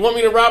State. Do you want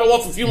me to rattle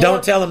off a few more?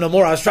 Don't tell them no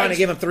more. I was trying to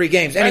give them 3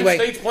 games. Anyway,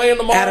 State's playing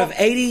tomorrow. Out of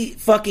 80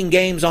 fucking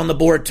games on the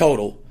board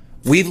total,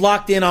 we've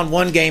locked in on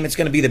one game. It's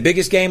going to be the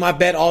biggest game I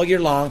bet all year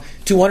long.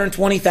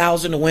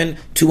 $220,000 to win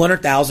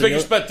 $200,000.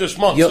 Biggest bet this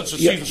month since the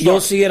season started.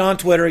 You'll see it on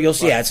Twitter. You'll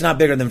see. Yeah, it's not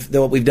bigger than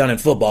what we've done in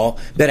football.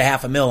 Bet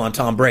 $500,000 on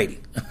Tom Brady.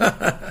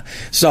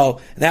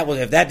 So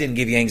if that didn't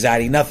give you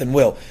anxiety, nothing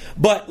will.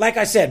 But like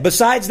I said,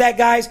 besides that,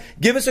 guys,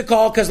 give us a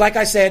call because, like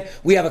I said,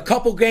 we have a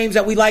couple games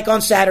that we like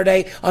on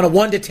Saturday on a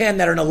 1 to 10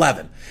 that are an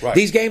 11. Right.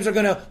 These games are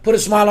going to put a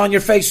smile on your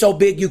face so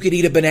big you could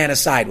eat a banana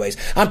sideways.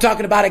 I'm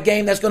talking about a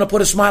game that's going to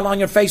put a smile on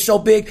your face so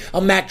big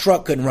a Mack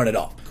truck couldn't run it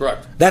off.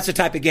 Correct. That's the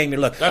type of game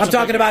you're looking. I'm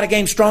talking about a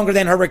game stronger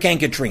than Hurricane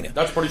Katrina.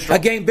 That's pretty strong.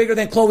 A game bigger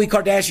than Khloe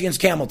Kardashian's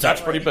camel toe.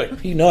 That's pretty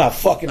big. You know how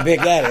fucking big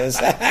that is.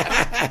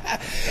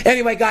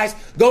 Anyway, guys,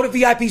 go to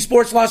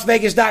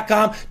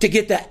VIPSportsLasVegas.com to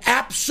get the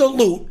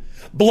absolute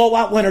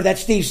blowout winner that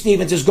Steve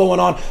Stevens is going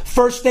on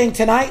first thing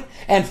tonight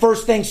and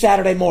first thing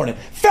Saturday morning.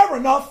 Fair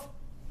enough.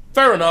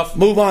 Fair enough.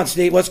 Move on,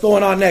 Steve. What's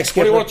going on next,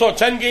 Skipper? What do you want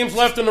to talk? 10 games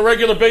left in the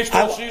regular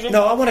baseball season?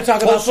 No, I want to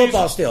talk about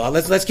football still.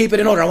 Let's keep it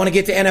in order. I want to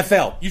get to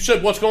NFL. You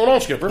said what's going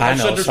on, Skipper? I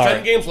know, said there's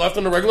 10 games left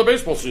in the regular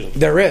baseball season.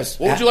 There is.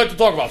 What would you like to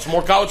talk about? Some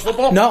more college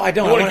football? No, I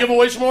don't. You want to give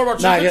away some more of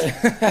our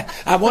tickets?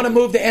 I want to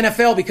move to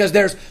NFL because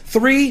there's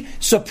 3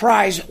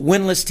 surprise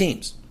winless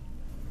teams.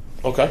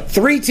 Okay.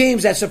 3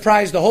 teams that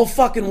surprised the whole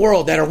fucking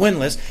world that are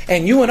winless,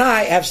 and you and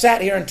I have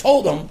sat here and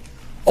told them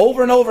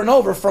over and over and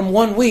over from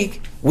week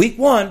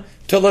 1,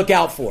 to look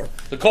out for.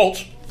 The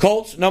Colts.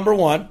 Colts, number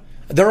 1.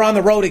 They're on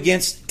the road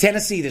against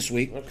Tennessee this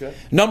week. Okay.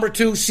 Number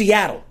 2,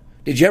 Seattle.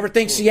 Did you ever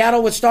think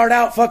Seattle would start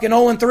out fucking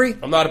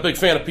 0-3? I'm not a big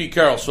fan of Pete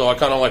Carroll, so I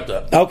kind of like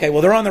that. Okay,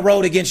 well, they're on the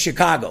road against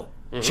Chicago.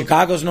 Mm-hmm.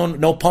 Chicago's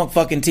no punk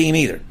fucking team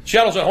either.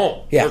 Seattle's at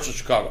home versus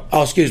Chicago.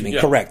 Oh, excuse me.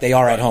 Yeah. Correct. They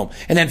are at home.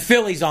 And then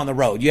Philly's on the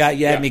road. You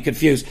had me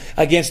confused.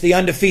 Against the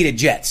undefeated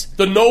Jets.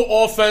 The no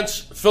offense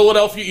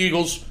Philadelphia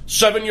Eagles,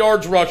 7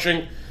 yards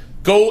rushing,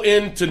 go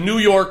into New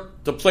York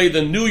to play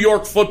the New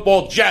York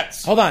Football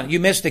Jets. Hold on. You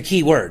missed a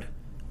key word.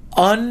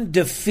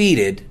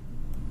 Undefeated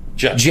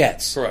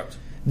Jets. Correct.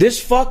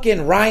 This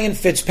fucking Ryan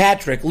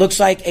Fitzpatrick looks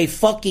like a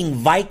fucking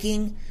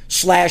Viking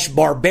 /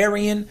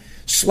 barbarian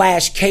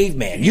 /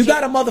 caveman. You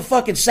got a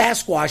motherfucking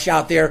Sasquatch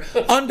out there,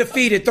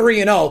 undefeated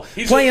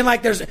 3-0, playing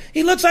like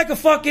he looks like a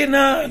fucking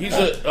he's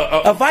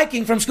a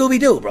Viking from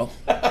Scooby-Doo, bro.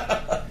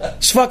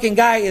 This fucking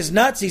guy is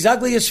nuts. He's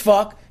ugly as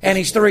fuck, and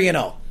he's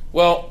 3-0.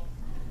 Well,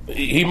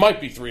 he might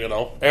be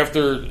 3-0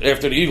 after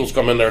the Eagles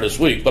come in there this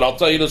week. But I'll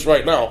tell you this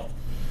right now.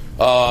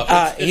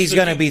 He's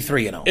going to be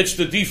 3-0. It's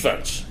the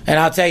defense. And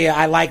I'll tell you,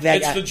 I like that.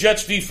 It's the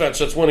Jets' defense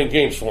that's winning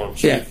games for him.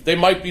 Yeah. They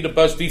might be the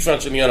best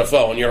defense in the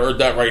NFL, and you heard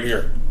that right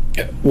here.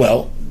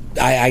 Well,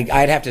 I'd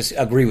have to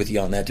agree with you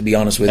on that, to be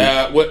honest with you.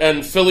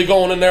 And Philly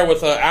going in there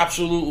with an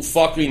absolute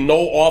fucking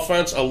no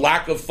offense, a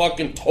lack of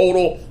fucking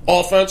total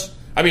offense.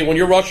 I mean, when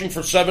you're rushing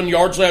for 7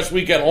 yards last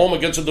week at home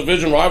against a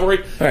division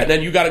rivalry, and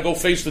then you got to go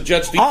face the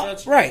Jets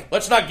defense, right?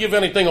 Let's not give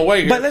anything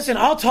away here. But listen,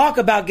 I'll talk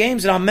about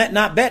games that I'm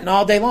not betting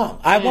all day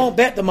long. I won't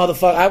bet the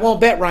motherfucker. I won't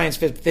bet Ryan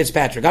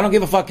Fitzpatrick. I don't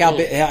give a fuck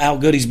how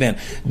good he's been.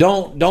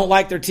 Don't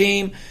like their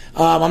team.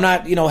 I'm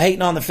not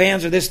hating on the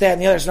fans or this, that,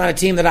 and the other. It's not a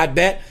team that I'd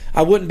bet.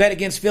 I wouldn't bet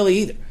against Philly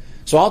either.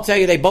 So I'll tell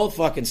you, they both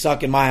fucking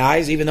suck in my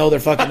eyes, even though they're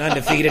fucking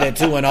undefeated at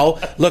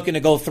 2-0, looking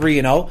to go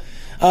 3-0.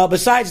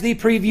 Besides the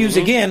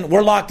previews, again,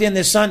 we're locked in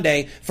this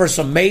Sunday for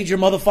some major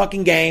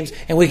motherfucking games,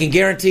 and we can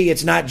guarantee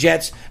it's not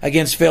Jets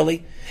against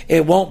Philly.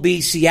 It won't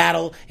be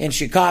Seattle and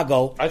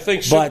Chicago. I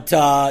think, but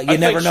you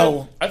never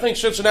know. I think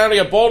Cincinnati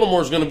at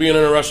Baltimore is going to be an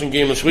interesting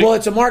game this week. Well,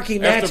 it's a marquee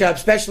matchup,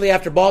 especially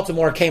after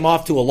Baltimore came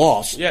off to a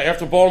loss. Yeah,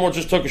 after Baltimore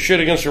just took a shit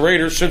against the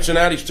Raiders.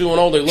 Cincinnati's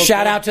 2-0. They look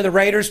Shout out to the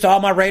Raiders, to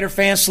all my Raider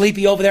fans.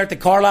 Sleepy over there at the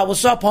car lot.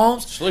 What's up,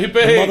 Holmes? Sleepy. The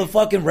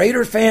motherfucking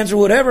Raider fans or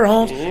whatever,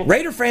 Holmes.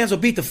 Raider fans will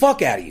beat the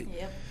fuck out of you.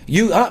 Yep.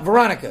 You,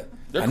 Veronica.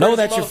 They're I know crazy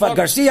that's your fuck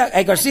Garcia.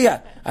 Hey,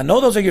 Garcia. I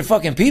know those are your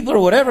fucking people or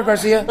whatever,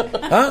 Garcia.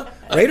 Huh?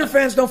 Raider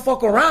fans don't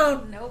fuck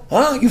around. Nope.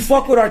 Huh? You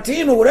fuck with our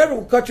team or whatever,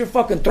 we'll cut your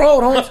fucking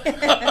throat, Holmes.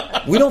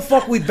 We don't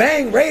fuck, we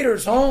bang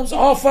Raiders, Holmes,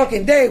 all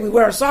fucking day. We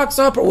wear our socks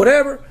up or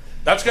whatever.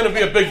 That's going to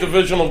be a big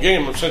divisional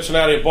game of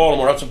Cincinnati and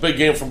Baltimore. That's a big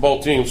game for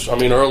both teams. I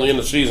mean, early in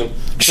the season.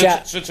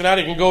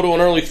 Cincinnati can go to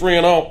an early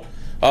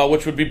 3-0,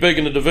 which would be big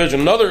in the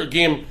division. Another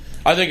game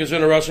I think is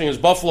interesting is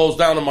Buffalo's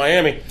down in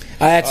Miami.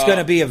 That's going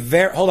to be a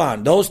very... Hold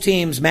on. Those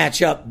teams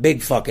match up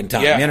big fucking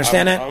time. Yeah, you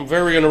understand that? I'm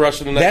very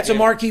interested in that. That's game. a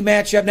marquee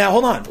matchup. Now,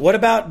 hold on. What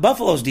about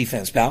Buffalo's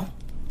defense, pal?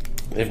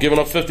 They've given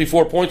up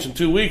 54 points in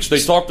 2 weeks.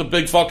 They talked a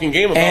big fucking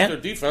game about their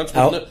defense.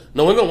 But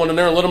New England went in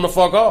there and let them the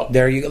fuck out.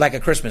 There you like a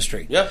Christmas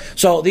tree. Yeah.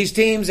 So these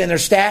teams and their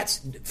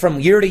stats from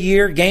year to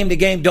year, game to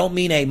game, don't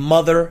mean a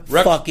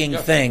motherfucking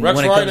thing.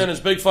 Rex Ryan and his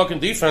big fucking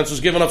defense has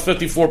given up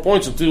 54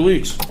 points in 2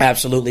 weeks.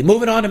 Absolutely.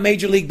 Moving on to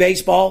Major League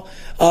Baseball.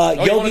 You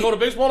want to go to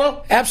baseball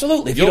now?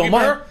 Absolutely. If you don't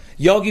mind.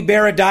 Yogi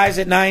Berra dies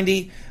at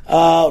 90.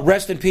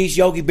 Rest in peace,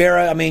 Yogi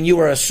Berra. I mean, you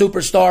were a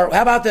superstar.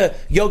 How about the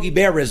Yogi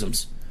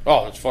Berrisms?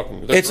 Oh, that's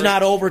fucking. It's great.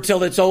 Not over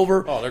till it's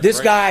over. Oh,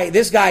 this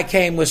guy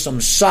came with some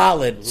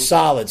solid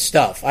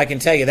stuff. I can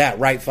tell you that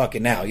right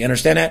fucking now. You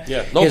understand that?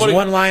 Yeah. His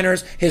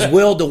one-liners, his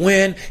will to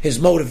win,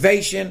 his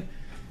motivation.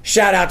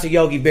 Shout out to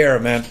Yogi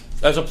Berra, man.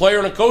 As a player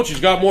and a coach,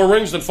 he's got more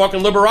rings than fucking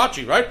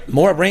Liberace, right?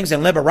 More rings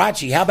than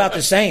Liberace. How about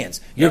the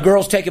sayings? Your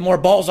girl's taking more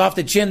balls off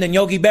the chin than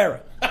Yogi Berra.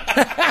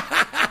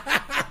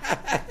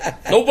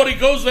 Nobody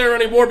goes there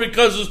anymore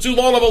because it's too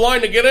long of a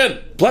line to get in.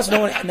 Plus,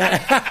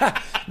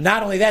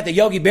 not only that, the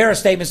Yogi Berra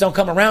statements don't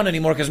come around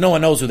anymore because no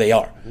one knows who they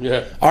are.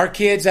 Yeah. Our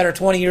kids that are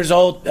 20 years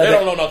old, they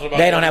don't know nothing about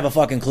it. They don't have a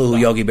fucking clue who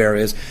Yogi Berra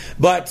is.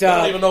 But they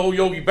don't even know who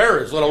Yogi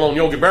Berra is, let alone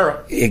Yogi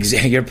Berra.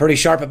 You're pretty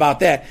sharp about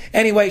that.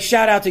 Anyway,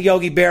 shout out to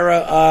Yogi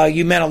Berra.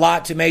 You meant a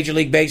lot to Major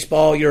League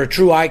Baseball. You're a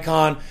true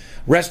icon.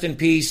 Rest in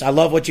peace. I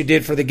love what you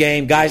did for the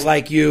game. Guys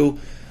like you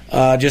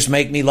just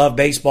make me love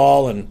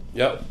baseball. And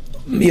yep.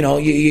 You know,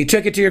 you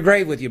took it to your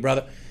grave with you,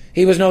 brother.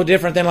 He was no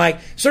different than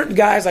like certain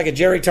guys like a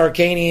Jerry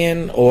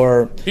Tarkanian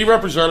or... He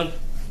represented.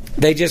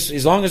 They just,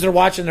 as long as they're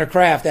watching their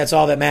craft, that's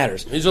all that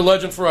matters. He's a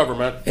legend forever,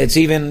 man. It's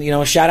even,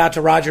 shout out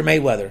to Roger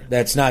Mayweather.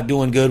 That's not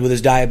doing good with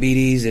his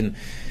diabetes and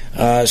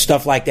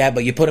stuff like that.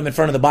 But you put him in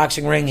front of the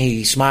boxing ring,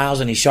 he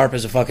smiles and he's sharp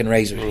as a fucking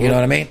razor. Mm-hmm. You know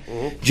what I mean?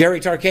 Mm-hmm. Jerry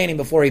Tarkanian,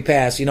 before he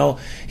passed,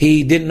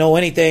 he didn't know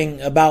anything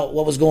about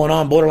what was going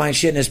on, borderline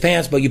shit in his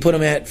pants, but you put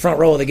him at front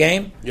row of the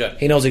game, yeah,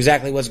 he knows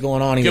exactly what's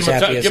going on. He was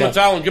happy as hell. Give him a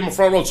towel and give him a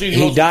front row seat.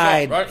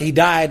 He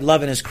died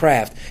loving his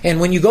craft. And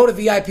when you go to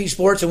VIP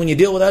Sports and when you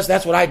deal with us,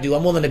 that's what I do.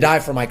 I'm willing to die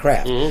for my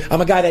craft. Mm-hmm. I'm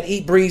a guy that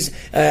eat, breathes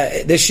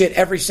this shit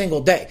every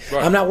single day.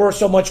 Right. I'm not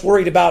so much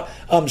worried about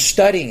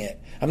studying it.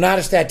 I'm not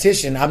a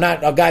statistician. I'm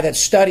not a guy that's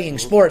studying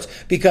sports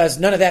because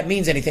none of that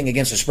means anything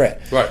against the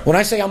spread. Right. When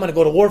I say I'm going to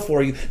go to war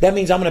for you, that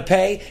means I'm going to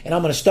pay and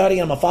I'm going to study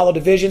and I'm going to follow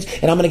divisions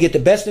and I'm going to get the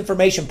best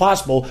information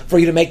possible for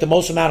you to make the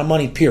most amount of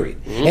money,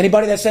 period. Mm-hmm.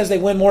 Anybody that says they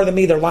win more than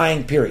me, they're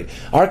lying, period.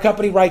 Our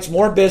company writes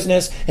more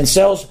business and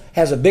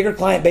has a bigger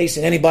client base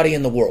than anybody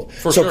in the world.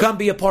 So come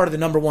be a part of the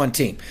number one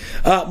team.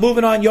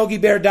 Moving on, Yogi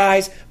Berra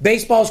dies.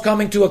 Baseball's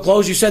coming to a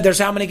close. You said there's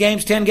how many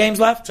games? 10 games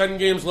left? 10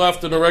 games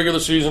left in the regular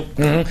season.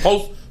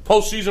 Mm-hmm.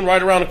 Postseason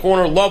right around the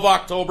corner. Love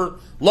October.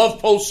 Love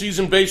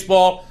postseason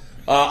baseball.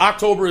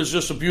 October is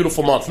just a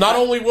beautiful month. Not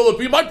only will it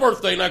be my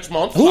birthday next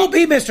month. Who will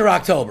be Mr.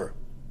 October?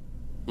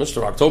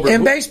 Mr. October?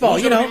 In baseball,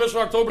 who's going to be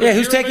Mr. October? Yeah,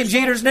 who's taking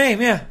Jeter's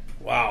name, yeah.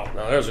 Wow,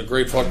 now there's a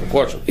great fucking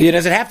question. Yeah,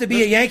 does it have to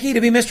be a Yankee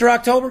to be Mr.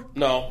 October?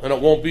 No, and it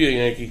won't be a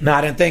Yankee. No,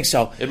 I didn't think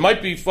so. It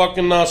might be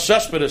fucking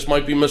Cespedes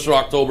might be Mr.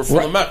 October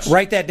for the Mets.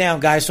 Write that down,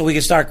 guys, so we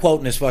can start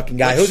quoting this fucking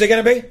guy. Who's it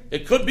going to be?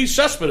 It could be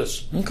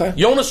Cespedes. Okay.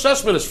 Jonas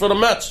Cespedes for the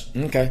Mets.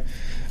 Okay.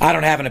 I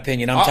don't have an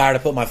opinion. I'm tired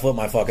of putting my foot in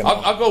my fucking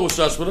mouth. I'll go with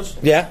Cespedes.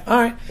 Yeah? All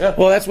right. Yeah.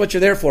 Well, that's what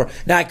you're there for.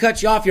 Now, I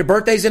cut you off. Your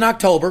birthday's in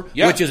October,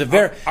 which is a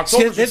very...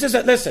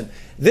 Listen,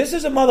 this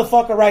is a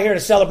motherfucker right here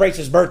that celebrates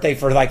his birthday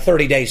for like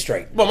 30 days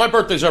straight. Well, my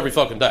birthday's every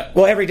fucking day.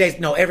 Well, every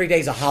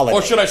day's a holiday.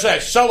 Or should I say, I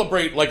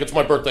celebrate like it's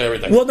my birthday every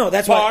day. Well, no,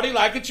 that's why... Party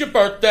like it's your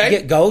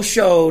birthday. Go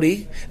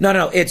shody.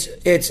 No, it's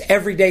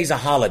every day's a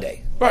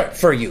holiday. Right.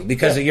 For you,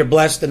 because you're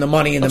blessed and the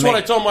money and That's what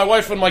I tell my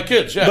wife and my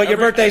kids. Yeah, but your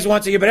birthday's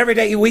once a year. But every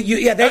day,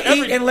 they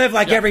eat and live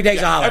like every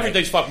day's a holiday. Every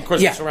day's fucking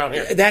Christmas around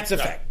here. That's a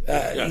fact.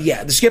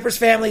 The Skipper's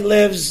family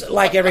lives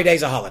like every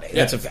day's a holiday.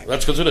 That's a fact.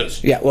 That's because it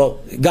is. Yeah, well,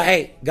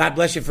 God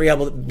bless you for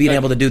being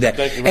able to do that.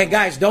 Thank you. And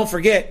guys, don't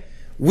forget,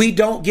 we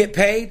don't get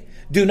paid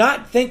do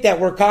not think that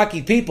we're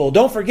cocky people.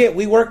 Don't forget,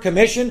 we work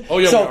commission. Oh,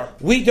 yeah, so we are.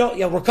 We don't.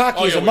 Yeah, we're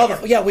cocky as a we mother.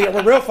 are. Yeah,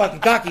 we're real fucking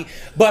cocky.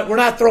 But we're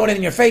not throwing it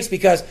in your face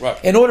because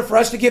in order for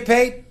us to get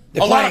paid, the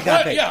client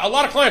got paid. Yeah, a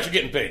lot of clients are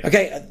getting paid.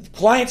 Okay,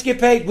 clients get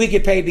paid, we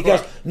get paid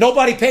because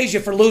nobody pays you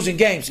for losing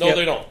games. No,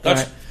 they don't.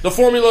 The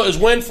formula is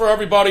win for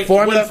everybody,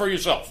 win for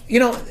yourself.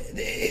 You know,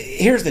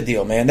 here's the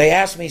deal, man. They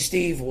asked me,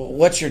 Steve,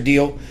 what's your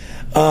deal?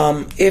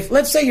 If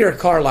let's say you're a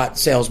car lot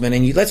salesman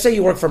and let's say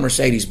you work for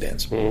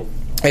Mercedes-Benz.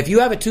 Mm-hmm. If you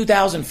have a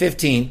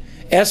 2015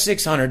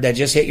 S600 that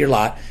just hit your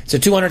lot, it's a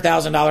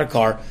 $200,000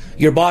 car.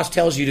 Your boss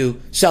tells you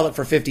to sell it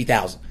for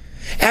 $50,000.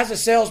 As a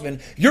salesman,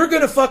 you're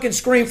going to fucking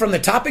scream from the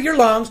top of your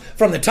lungs,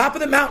 from the top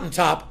of the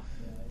mountaintop,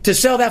 to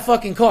sell that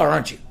fucking car,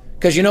 aren't you?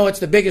 Because you know it's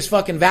the biggest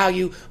fucking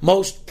value,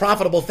 most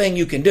profitable thing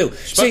you can do.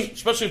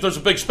 Especially if there's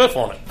a big spiff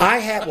on it.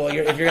 If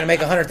you're going to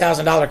make a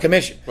 $100,000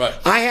 commission. Right.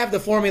 I have the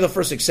formula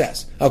for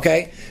success,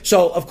 okay?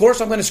 So, of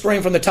course, I'm going to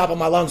scream from the top of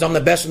my lungs, I'm the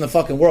best in the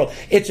fucking world.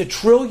 It's a $1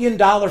 trillion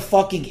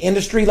fucking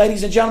industry,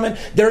 ladies and gentlemen.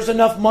 There's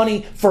enough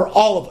money for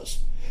all of us.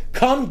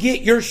 Come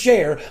get your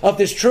share of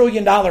this $1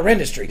 trillion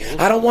industry.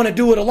 I don't want to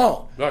do it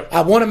alone. Right.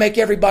 I want to make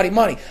everybody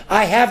money.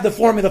 I have the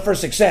formula for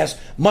success,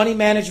 money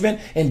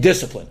management and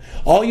discipline.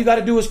 All you got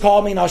to do is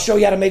call me and I'll show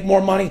you how to make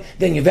more money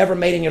than you've ever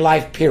made in your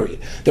life,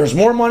 period. There's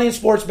more money in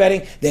sports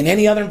betting than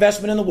any other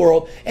investment in the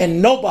world,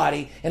 and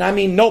nobody, and I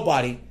mean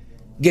nobody,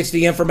 gets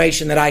the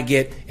information that I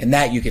get, and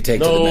that you can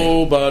take to the bank.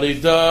 Nobody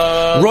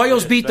does.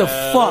 Royals beat the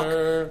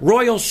fuck.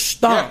 Royals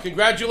stomped. Yeah,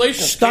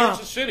 congratulations,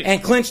 Kansas City.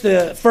 And clinched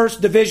the first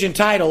division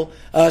title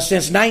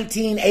since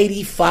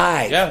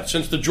 1985. Yeah,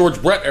 since the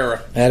George Brett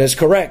era. That is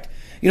correct.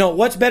 You know,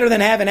 what's better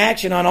than having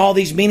action on all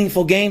these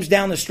meaningful games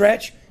down the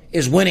stretch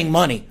is winning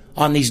money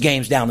on these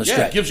games down the stretch.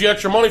 Yeah, it gives you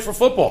extra money for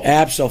football.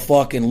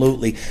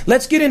 Abso-fucking-lutely.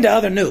 Let's get into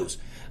other news.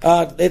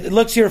 It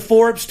looks here,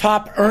 Forbes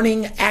top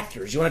earning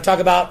actors. You want to talk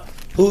about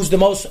who's the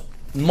most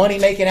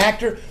money-making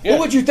actor? Yeah.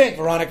 What would you think,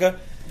 Veronica?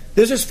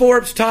 This is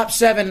Forbes' top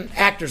 7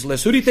 actors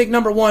list. Who do you think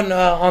number 1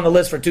 on the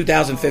list for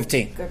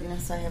 2015? Oh,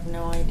 goodness, I have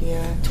no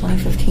idea.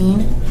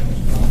 2015?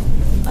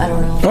 I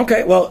don't know.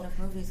 Okay, well,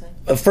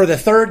 for the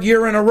 3rd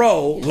year in a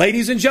row,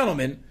 ladies and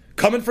gentlemen,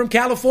 coming from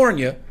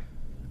California,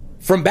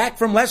 from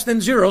less than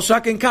zero,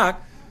 sucking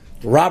cock,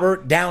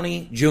 Robert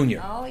Downey Jr.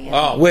 Oh,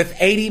 yeah. With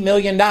 $80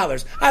 million.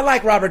 I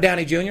like Robert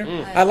Downey Jr.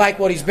 I like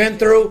what he's been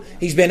through.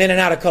 He's been in and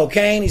out of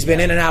cocaine. He's been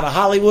in and out of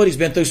Hollywood. He's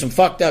been through some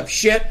fucked up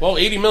shit. Well,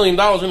 $80 million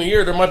in a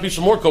year, there might be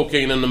some more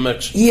cocaine in the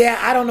mix. Yeah,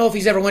 I don't know if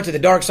he's ever went to the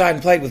dark side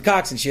and played with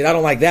cocks and shit. I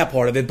don't like that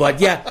part of it. But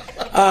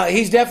yeah,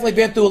 he's definitely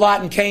been through a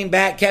lot and came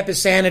back, kept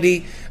his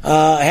sanity.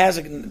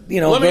 Let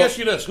me ask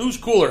you this. Who's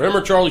cooler, him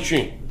or Charlie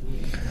Sheen?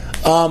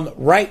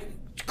 Right.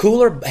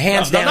 Cooler,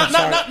 hands down.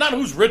 Not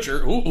who's richer.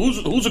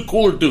 Who's a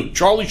cooler dude?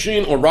 Charlie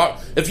Sheen or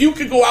Rob? If you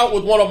could go out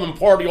with one of them and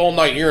party all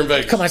night here in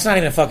Vegas. Come on, it's not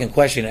even a fucking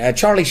question.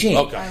 Charlie Sheen.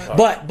 Okay.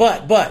 But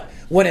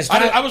when it's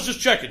time, I was just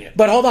checking you.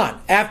 But hold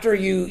on. After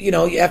you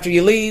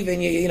leave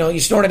and you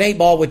snort an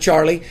 8-ball with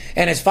Charlie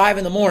and it's 5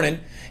 a.m.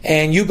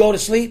 and you go to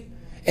sleep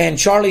and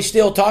Charlie's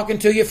still talking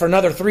to you for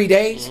another 3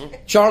 days,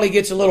 Charlie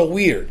gets a little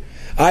weird.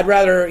 I'd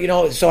rather,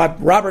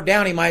 Robert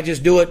Downey might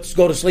just do it,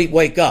 go to sleep,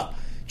 wake up.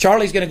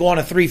 Charlie's going to go on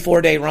a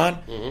 3-4 day run.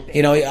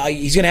 Mm-hmm.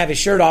 He's going to have his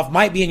shirt off,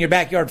 might be in your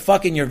backyard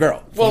fucking your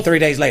girl 3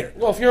 days later.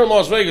 Well, if you're in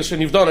Las Vegas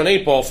and you've done an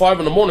 8-ball, 5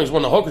 in the morning is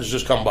when the hookers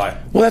just come by.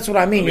 Well, that's what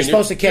I mean. You're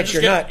supposed to catch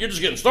your nut. You're just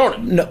getting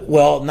started. No,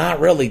 well, not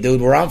really, dude.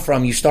 Where I'm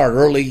from, you start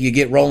early, you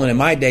get rolling. In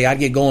my day, I'd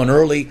get going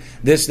early,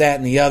 this, that,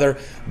 and the other.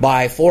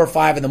 By 4 or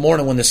 5 in the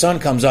morning when the sun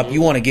comes up,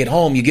 you want to get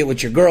home, you get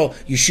with your girl,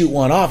 you shoot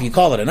one off, you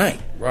call it a night.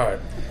 Right.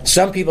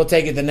 Some people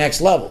take it the next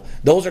level.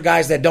 Those are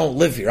guys that don't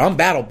live here. I'm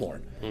battle-born.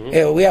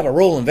 Mm-hmm. We have a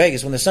rule in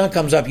Vegas. When the sun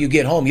comes up, you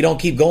get home. You don't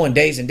keep going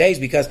days and days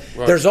because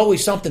there's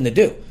always something to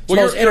do. It's the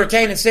most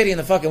entertaining city in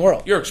the fucking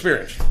world. Your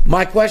experience.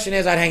 My question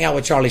is, I'd hang out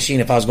with Charlie Sheen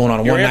if I was going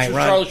on a one-night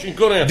run. Charlie Sheen,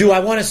 good answer. Do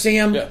I want to see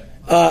him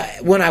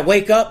when I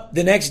wake up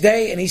the next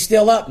day and he's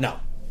still up? No.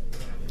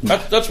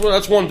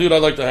 That's one dude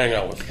I'd like to hang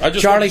out with.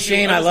 Charlie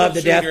Sheen, I love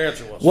to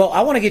death. Well,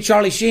 I want to get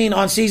Charlie Sheen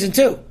on season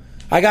 2.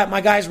 I got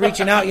my guys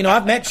reaching out.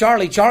 I've met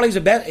Charlie. Charlie's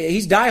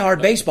he's diehard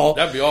baseball.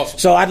 That'd be awesome.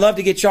 So I'd love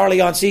to get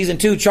Charlie on season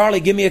 2. Charlie,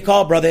 give me a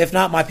call, brother. If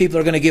not, my people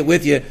are going to get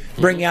with you.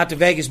 Bring you out to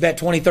Vegas, bet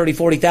 20, 30,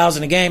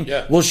 40,000 a game.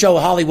 Yeah. We'll show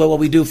Hollywood what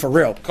we do for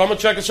real. Come and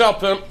check us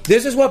out, pimp.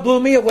 This is what blew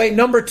me away.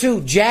 Number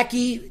 2,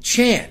 Jackie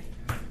Chan.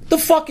 The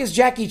fuck has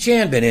Jackie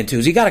Chan been into?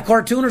 Has he got a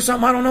cartoon or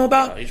something I don't know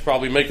about? He's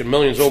probably making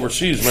millions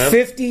overseas, man.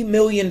 $50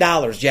 million,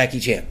 Jackie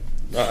Chan.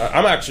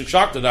 I'm actually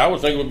shocked at that. I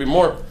would think it would be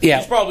more. Yeah.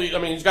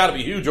 He's got to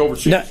be huge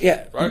overseas. No,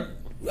 yeah. Right?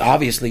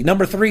 Obviously.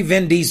 Number 3,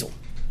 Vin Diesel.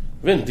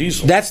 Vin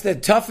Diesel. That's the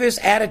toughest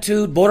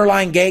attitude,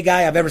 borderline gay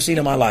guy I've ever seen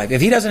in my life.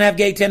 If he doesn't have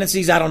gay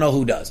tendencies, I don't know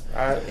who does.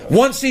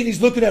 One scene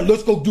he's looking at,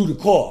 let's go do the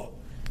car.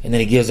 And then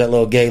he gives that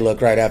little gay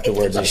look right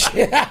afterwards and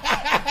shit.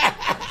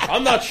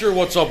 I'm not sure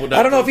what's up with that.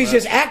 I don't know if he's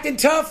just acting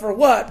tough or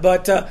what,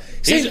 but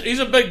he's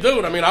a big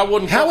dude. I mean, I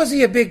wouldn't. How is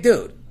he a big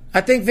dude? I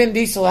think Vin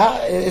Diesel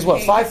is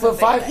what,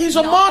 5'5"? He's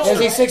a monster. Is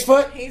he 6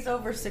 foot? He's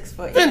over 6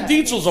 foot. Vin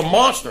Diesel's a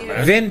monster,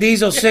 man. Vin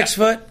Diesel 6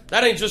 foot?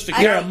 That ain't just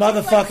a You're a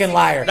camera. motherfucking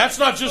liar. That's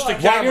not just a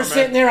camera, While you're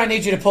sitting there, I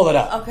need you to pull it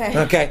up. Okay.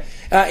 Okay.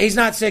 He's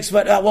not 6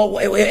 foot. Well,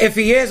 if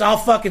he is, I'll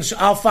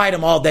fight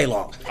him all day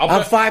long.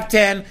 I'm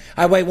 5'10".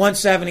 I weigh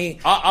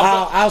 170.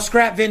 I'll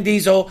scrap Vin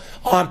Diesel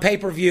on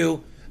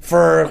pay-per-view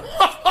for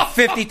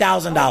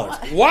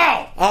 $50,000.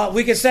 Wow.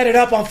 We can set it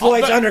up on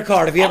Floyd's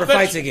undercard if he ever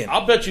fights again.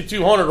 I'll bet you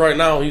 200 right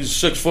now he's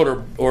 6 foot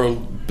or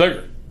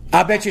bigger.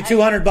 I'll bet you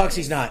 $200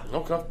 he's not.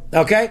 Okay.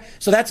 Okay?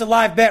 So that's a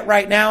live bet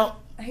right now.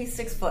 He's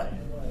 6 foot.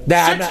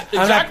 I'm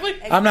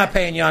not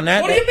paying you on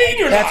that. What do you mean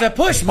you're That's not? a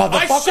push,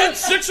 motherfucker. I said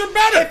 6 or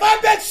better. If I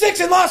bet 6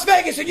 in Las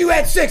Vegas and you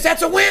had 6,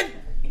 that's a win?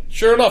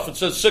 Sure enough, it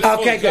says 6 foot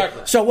Okay, exactly.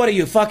 good. So what are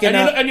you, fucking...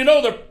 And you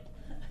know the...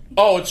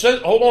 Oh, it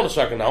says... Hold on a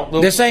second now.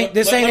 This ain't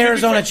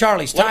Arizona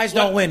Charlie's. Ties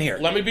don't win here.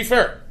 Let me be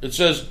fair. It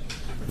says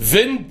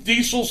Vin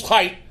Diesel's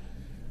height...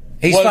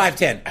 He's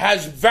 5'10".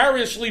 Has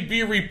variously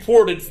be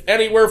reported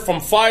anywhere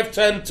from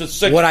 5'10" to 6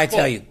 foot. What'd I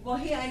tell you? Well,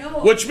 I know.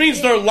 Which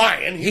means they're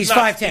lying. He's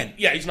 5'10".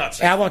 Yeah, he's not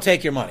 6. I won't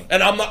take your money.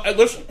 And I'm not...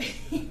 Listen,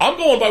 I'm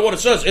going by what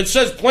it says. It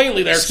says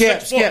plainly there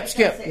 6 foot.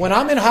 Skip. When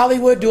I'm in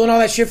Hollywood doing all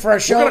that shit for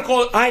our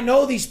show, I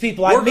know these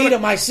people. I meet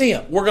them. I see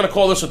them. We're going to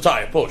call this a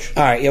tie, a push.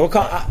 All right, yeah, we'll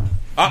call...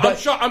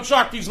 I'm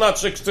shocked he's not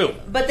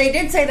 6'2". But they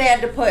did say they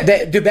had to put...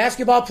 Do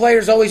basketball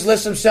players always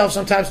list themselves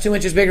sometimes 2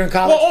 inches bigger in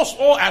college? Well,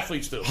 all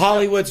athletes do.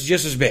 Hollywood's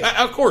just as big.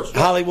 Of course.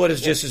 Hollywood is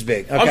just as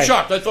big. Okay. I'm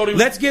shocked. I thought he was...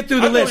 Let's get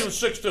through the list. I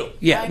thought he was 6'2".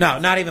 Yeah, no,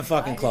 not even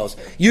fucking close.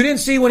 You didn't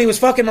see when he was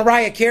fucking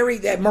Mariah Carey?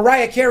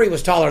 Mariah Carey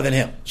was taller than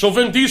him. So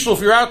Vin Diesel, if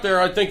you're out there,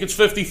 I think it's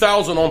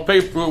 $50,000 on pay.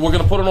 We're going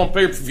to put it on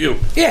pay-per-view.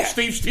 Yeah.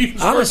 Steve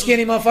Stevens. I'm a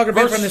skinny motherfucker,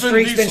 been from the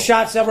streets, been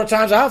shot several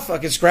times. I'll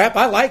fucking scrap.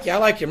 I like you. I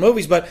like your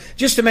movies, but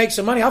just to make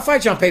some money, I'll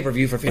fight you on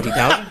pay-per-view for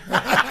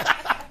 $50,000.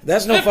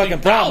 That's no fucking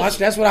problem.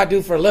 That's what I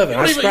do for a living.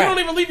 You don't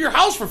even leave your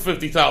house for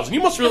 $50,000.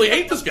 You must really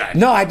hate this guy.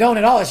 No, I don't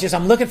at all. It's just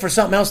I'm looking for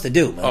something else to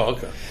do, man. Oh,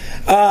 okay.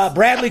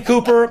 Bradley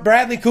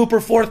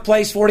Cooper, fourth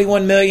place,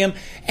 $41 million,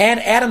 and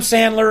Adam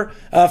Sandler,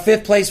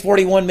 fifth place,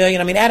 $41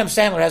 million. I mean, Adam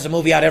Sandler has a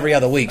movie out every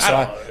other week,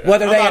 so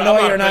whether they annoy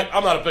you or not,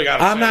 I'm not a big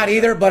Adam Sandler. I'm not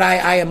either, but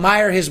I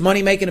admire his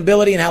money making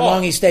ability and how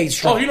long he stayed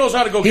strong. Oh, he knows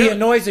how to go get it. He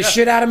annoys the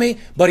shit out of me,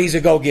 but he's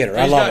a go getter.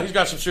 I love it. He's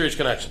got some serious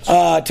connections.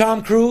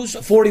 Tom Cruise,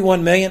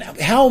 $41 million.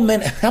 How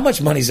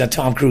much money does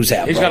Tom Cruise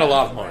have? He's got a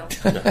lot of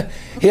money.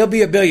 He'll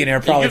be a billionaire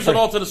probably. He gives it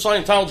all to the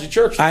Scientology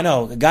church. I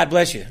know. God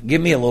bless you.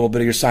 Give me a little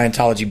bit of your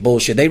Scientology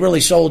bullshit. They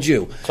really sold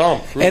you. Tom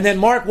Cruise. And then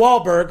Mark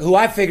Wahlberg, who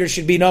I figure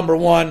should be number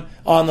one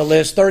on the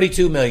list,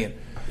 $32 million.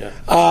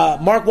 Yeah.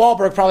 Mark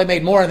Wahlberg probably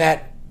made more than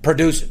that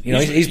producing. You know,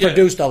 he's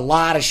produced a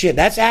lot of shit.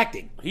 That's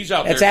acting. He's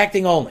out That's there.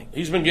 acting only.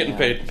 He's been getting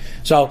paid.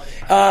 So,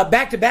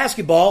 back to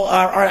basketball.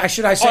 Or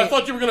should I say... I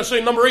thought you were going to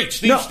say number 8,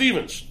 Steve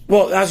Stevens.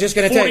 Well, I was just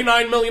going to tell you.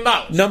 $49 million.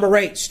 Number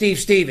 8, Steve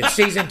Stevens.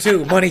 Season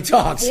 2, Money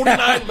Talks.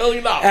 $49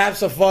 million.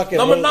 Absolutely.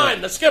 Number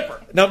 9, the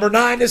skipper. Number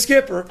 9, the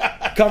skipper.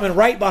 Coming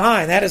right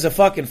behind. That is a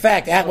fucking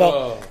fact.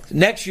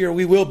 Next year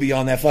we will be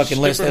on that fucking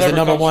list as the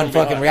number one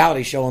fucking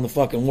reality show in the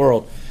fucking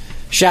world.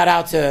 Shout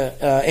out to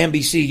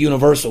NBC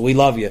Universal. We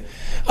love you.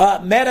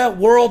 Meta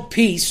World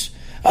Peace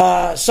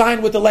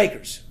signed with the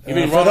Lakers.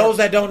 For those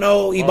that don't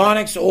know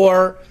Ebonics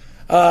or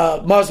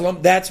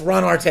Muslim, that's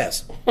Ron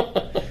Artest.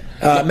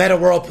 Meta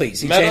World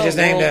Peace. He changed his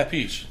name to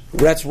Peace.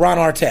 That's Ron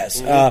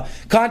Artest.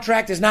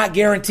 Contract is not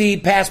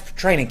guaranteed past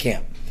training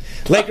camp.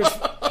 Lakers,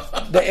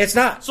 it's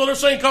not. So they're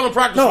saying come and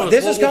practice. No, with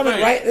this us. is coming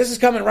right. This is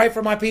coming right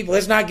for my people.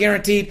 It's not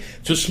guaranteed.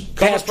 Just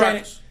come and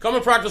practice. Come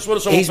and practice with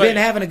us. He's been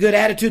having a good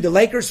attitude. The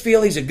Lakers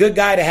feel he's a good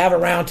guy to have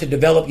around to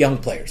develop young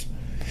players.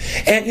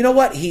 And you know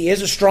what? He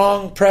is a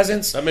strong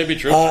presence. That may be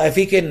true. If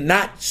he can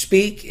not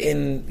speak,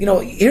 and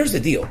here's the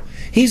deal.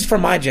 He's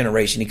from my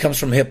generation. He comes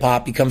from hip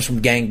hop. He comes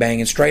from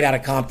gangbanging, straight out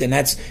of Compton.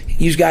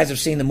 You guys have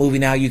seen the movie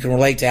now. You can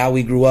relate to how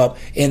we grew up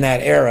in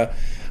that era.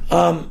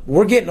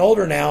 We're getting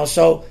older now,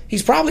 so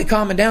he's probably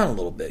calming down a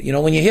little bit.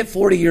 When you hit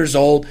 40 years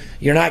old,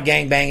 you're not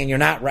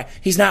gangbanging.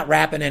 He's not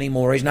rapping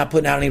anymore. He's not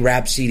putting out any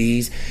rap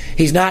CDs.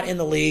 He's not in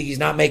the league. He's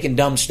not making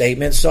dumb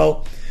statements.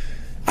 So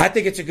I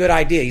think it's a good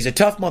idea. He's a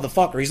tough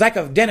motherfucker. He's like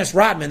a Dennis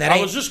Rodman. I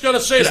was just going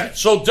to say that.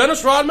 So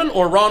Dennis Rodman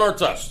or Ron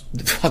Artest?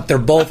 Fuck, they're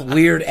both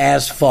weird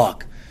as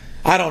fuck.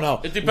 I don't know.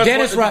 It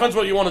depends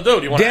what you want to do.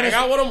 Do you want to hang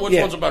out with him? Which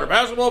one's a better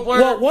basketball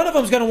player? Well, one of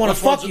them's going to want to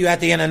fuck you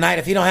at the end of the night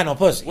if he don't have no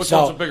pussy. Which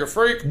one's a bigger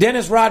freak?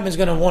 Dennis Rodman's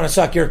going to want to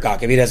suck your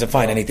cock if he doesn't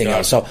find anything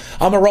else. So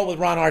I'm going to roll with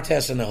Ron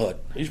Artest in the hood.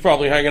 He's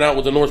probably hanging out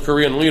with the North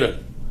Korean leader.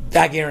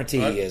 I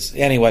guarantee he is.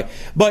 Anyway.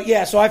 But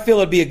yeah, so I feel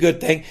it'd be a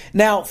good thing.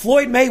 Now,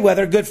 Floyd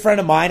Mayweather, a good friend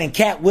of mine, and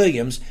Cat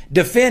Williams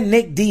defend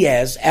Nick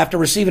Diaz after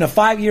receiving a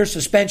 5-year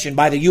suspension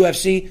by the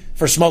UFC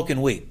for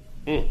smoking weed.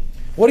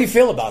 What do you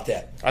feel about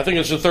that? I think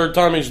it's the third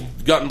time he's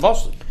gotten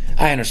busted.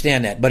 I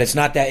understand that, but it's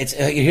not that. It's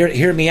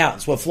hear me out.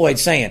 It's what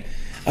Floyd's saying.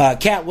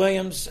 Cat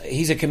Williams,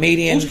 he's a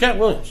comedian. Who's Cat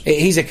Williams?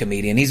 He's a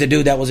comedian. He's a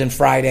dude that was in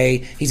Friday.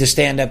 He's a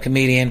stand-up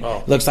comedian.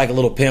 Looks like a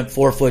little pimp,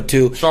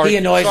 4'2". He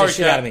annoys the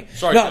shit out of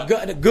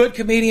me. Good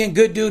comedian,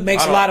 good dude,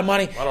 makes a lot of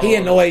money. He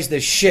annoys the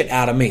shit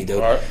out of me, dude.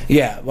 Right.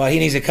 Yeah, well, he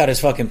needs to cut his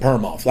fucking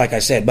perm off, like I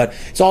said. But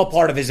it's all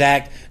part of his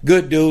act.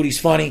 Good dude. He's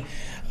funny.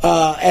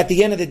 At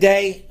the end of the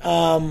day,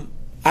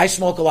 I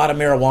smoke a lot of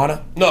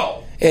marijuana.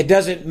 No. It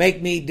doesn't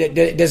make me...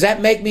 Does that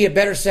make me a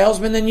better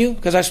salesman than you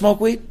because I smoke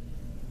weed?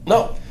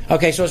 No.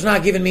 Okay, so it's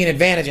not giving me an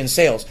advantage in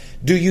sales.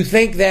 Do you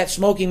think that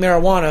smoking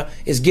marijuana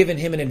is giving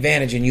him an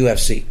advantage in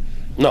UFC?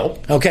 No.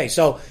 Okay,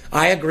 so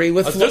I agree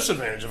with... A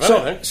disadvantage, if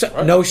anything.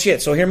 Right. No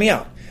shit, so hear me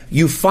out.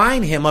 You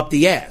fine him up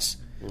the ass.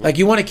 Like,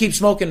 you want to keep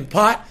smoking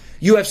pot?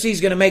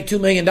 UFC's going to make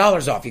 $2 million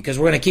off you because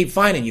we're going to keep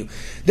fining you.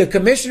 The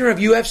commissioner of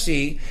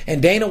UFC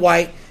and Dana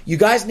White, you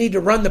guys need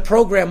to run the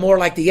program more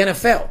like the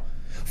NFL.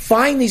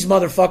 Fine these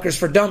motherfuckers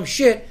for dumb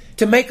shit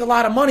to make a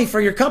lot of money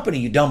for your company,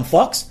 you dumb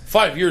fucks.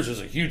 5 years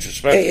is a huge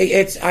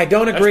suspension. I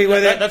don't agree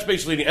with it. That's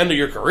basically the end of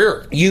your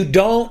career. You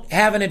don't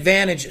have an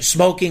advantage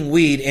smoking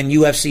weed in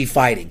UFC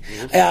fighting.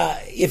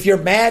 If you're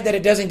mad that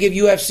it doesn't give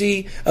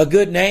UFC a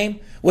good name,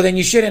 well, then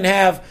you shouldn't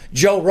have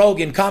Joe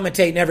Rogan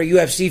commentating every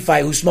UFC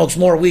fight who smokes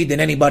more weed than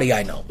anybody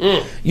I know.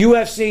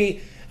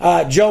 UFC,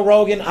 Joe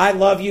Rogan, I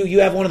love you.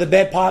 You have one of the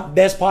best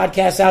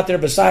podcasts out there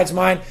besides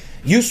mine.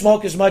 You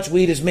smoke as much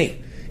weed as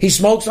me. He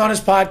smokes on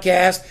his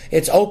podcast.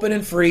 It's open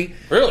and free.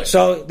 Really?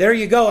 So there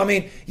you go. I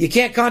mean, you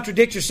can't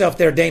contradict yourself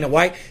there, Dana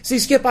White. See,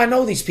 Skip, I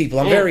know these people.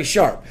 I'm very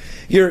sharp.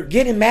 You're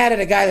getting mad at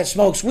a guy that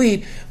smokes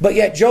weed, but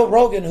yet Joe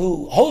Rogan,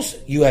 who hosts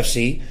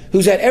UFC,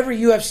 who's at every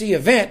UFC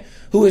event,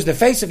 who is the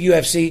face of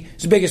UFC,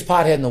 is the biggest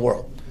pothead in the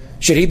world.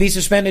 Should he be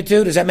suspended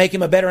too? Does that make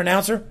him a better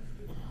announcer?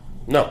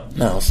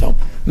 No. So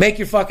make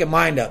your fucking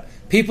mind up.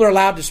 People are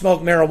allowed to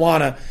smoke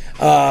marijuana,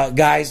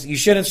 guys. You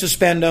shouldn't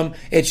suspend him.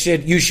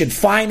 You should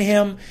fine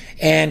him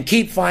and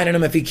keep fining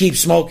him if he keeps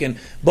smoking.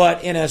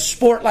 But in a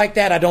sport like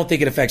that, I don't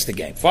think it affects the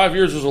game. 5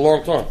 years is a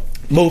long time.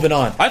 Moving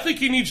on. I think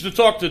he needs to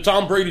talk to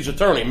Tom Brady's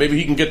attorney. Maybe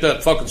he can get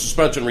that fucking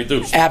suspension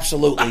reduced.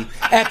 Absolutely.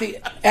 At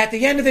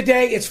the end of the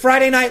day, it's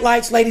Friday Night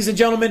Lights, ladies and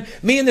gentlemen.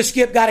 Me and the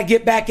Skip got to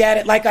get back at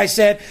it. Like I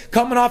said,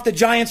 coming off the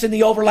Giants in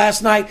the over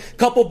last night,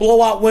 couple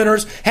blowout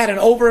winners, had an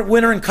over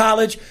winner in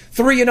college,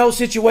 3-0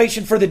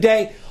 situation for the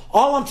day.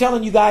 All I'm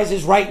telling you guys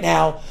is right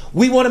now,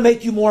 we want to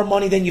make you more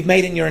money than you've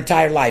made in your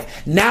entire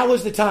life. Now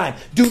is the time.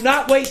 Do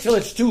not wait till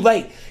it's too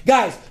late.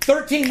 Guys,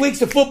 13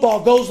 weeks of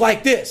football goes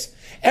like this.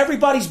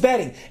 Everybody's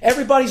betting.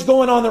 Everybody's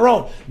going on their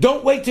own.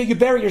 Don't wait till you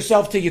bury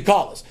yourself till you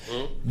call us.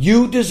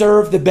 You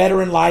deserve the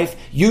better in life.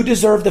 You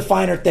deserve the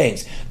finer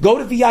things. Go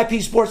to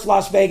VIP Sports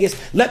Las Vegas.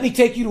 Let me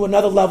take you to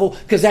another level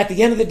because at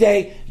the end of the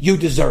day, you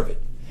deserve it.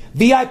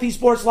 VIP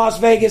Sports Las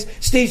Vegas,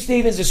 Steve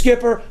Stevens, the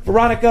skipper,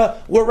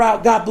 Veronica, we're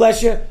out. God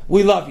bless you.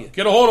 We love you.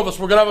 Get a hold of us.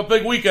 We're going to have a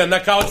big weekend.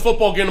 That college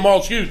football game tomorrow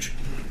is huge.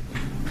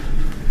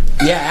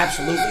 Yeah,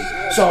 absolutely.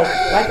 So,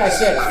 like I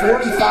said,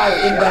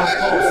 45 inbound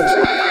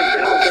calls.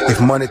 If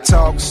money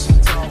talks,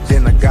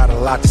 then I got a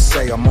lot to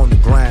say. I'm on the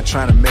grind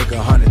trying to make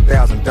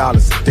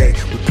 $100,000 a day.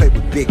 We play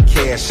with big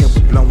cash and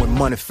we blowing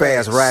money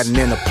fast. Riding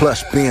in a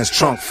plush Benz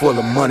trunk full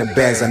of money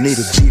bags. I need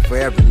a G for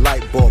every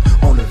light bulb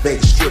on the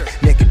Vegas Strip.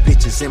 Naked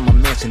bitches in my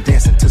mansion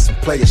dancing to some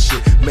player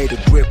shit. Made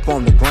a grip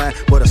on the grind,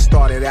 but I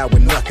started out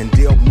with nothing.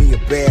 Dealt me a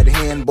bad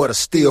hand, but I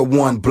still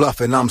won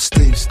bluffing. I'm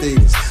Steve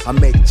Stevens. I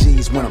make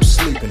G's when I'm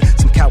sleeping.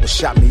 Some coward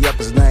shot me up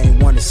as they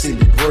ain't want to see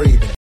me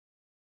breathing.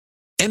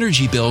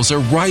 Energy bills are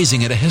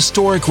rising at a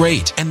historic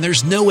rate, and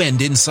there's no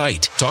end in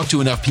sight. Talk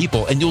to enough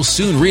people, and you'll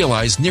soon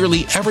realize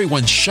nearly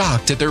everyone's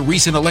shocked at their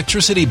recent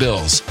electricity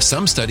bills.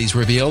 Some studies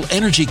reveal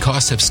energy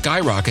costs have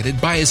skyrocketed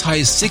by as high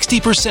as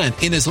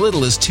 60% in as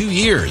little as 2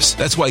 years.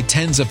 That's why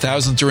tens of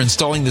thousands are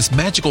installing this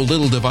magical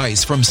little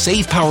device from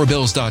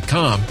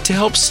SavePowerBills.com to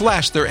help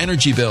slash their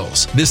energy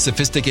bills. This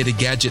sophisticated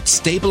gadget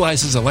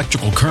stabilizes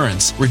electrical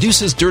currents,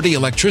 reduces dirty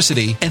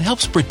electricity, and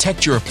helps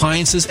protect your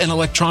appliances and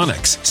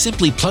electronics.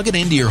 Simply plug it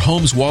into your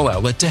home's wall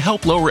outlet to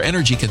help lower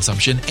energy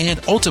consumption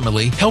and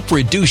ultimately help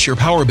reduce your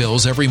power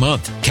bills every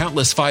month.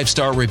 Countless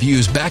 5-star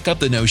reviews back up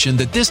the notion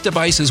that this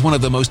device is one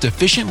of the most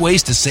efficient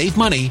ways to save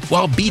money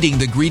while beating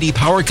the greedy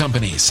power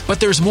companies. But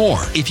there's more.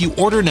 If you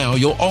order now,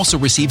 you'll also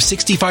receive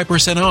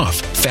 65% off,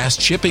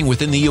 fast shipping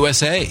within the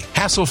USA,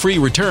 hassle-free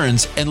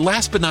returns, and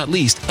last but not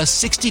least, a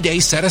 60-day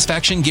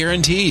satisfaction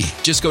guarantee.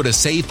 Just go to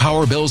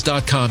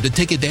SavePowerBills.com to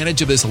take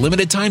advantage of this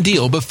limited time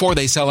deal before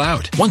they sell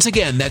out. Once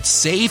again,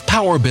 that's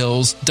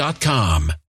SavePowerBills.com.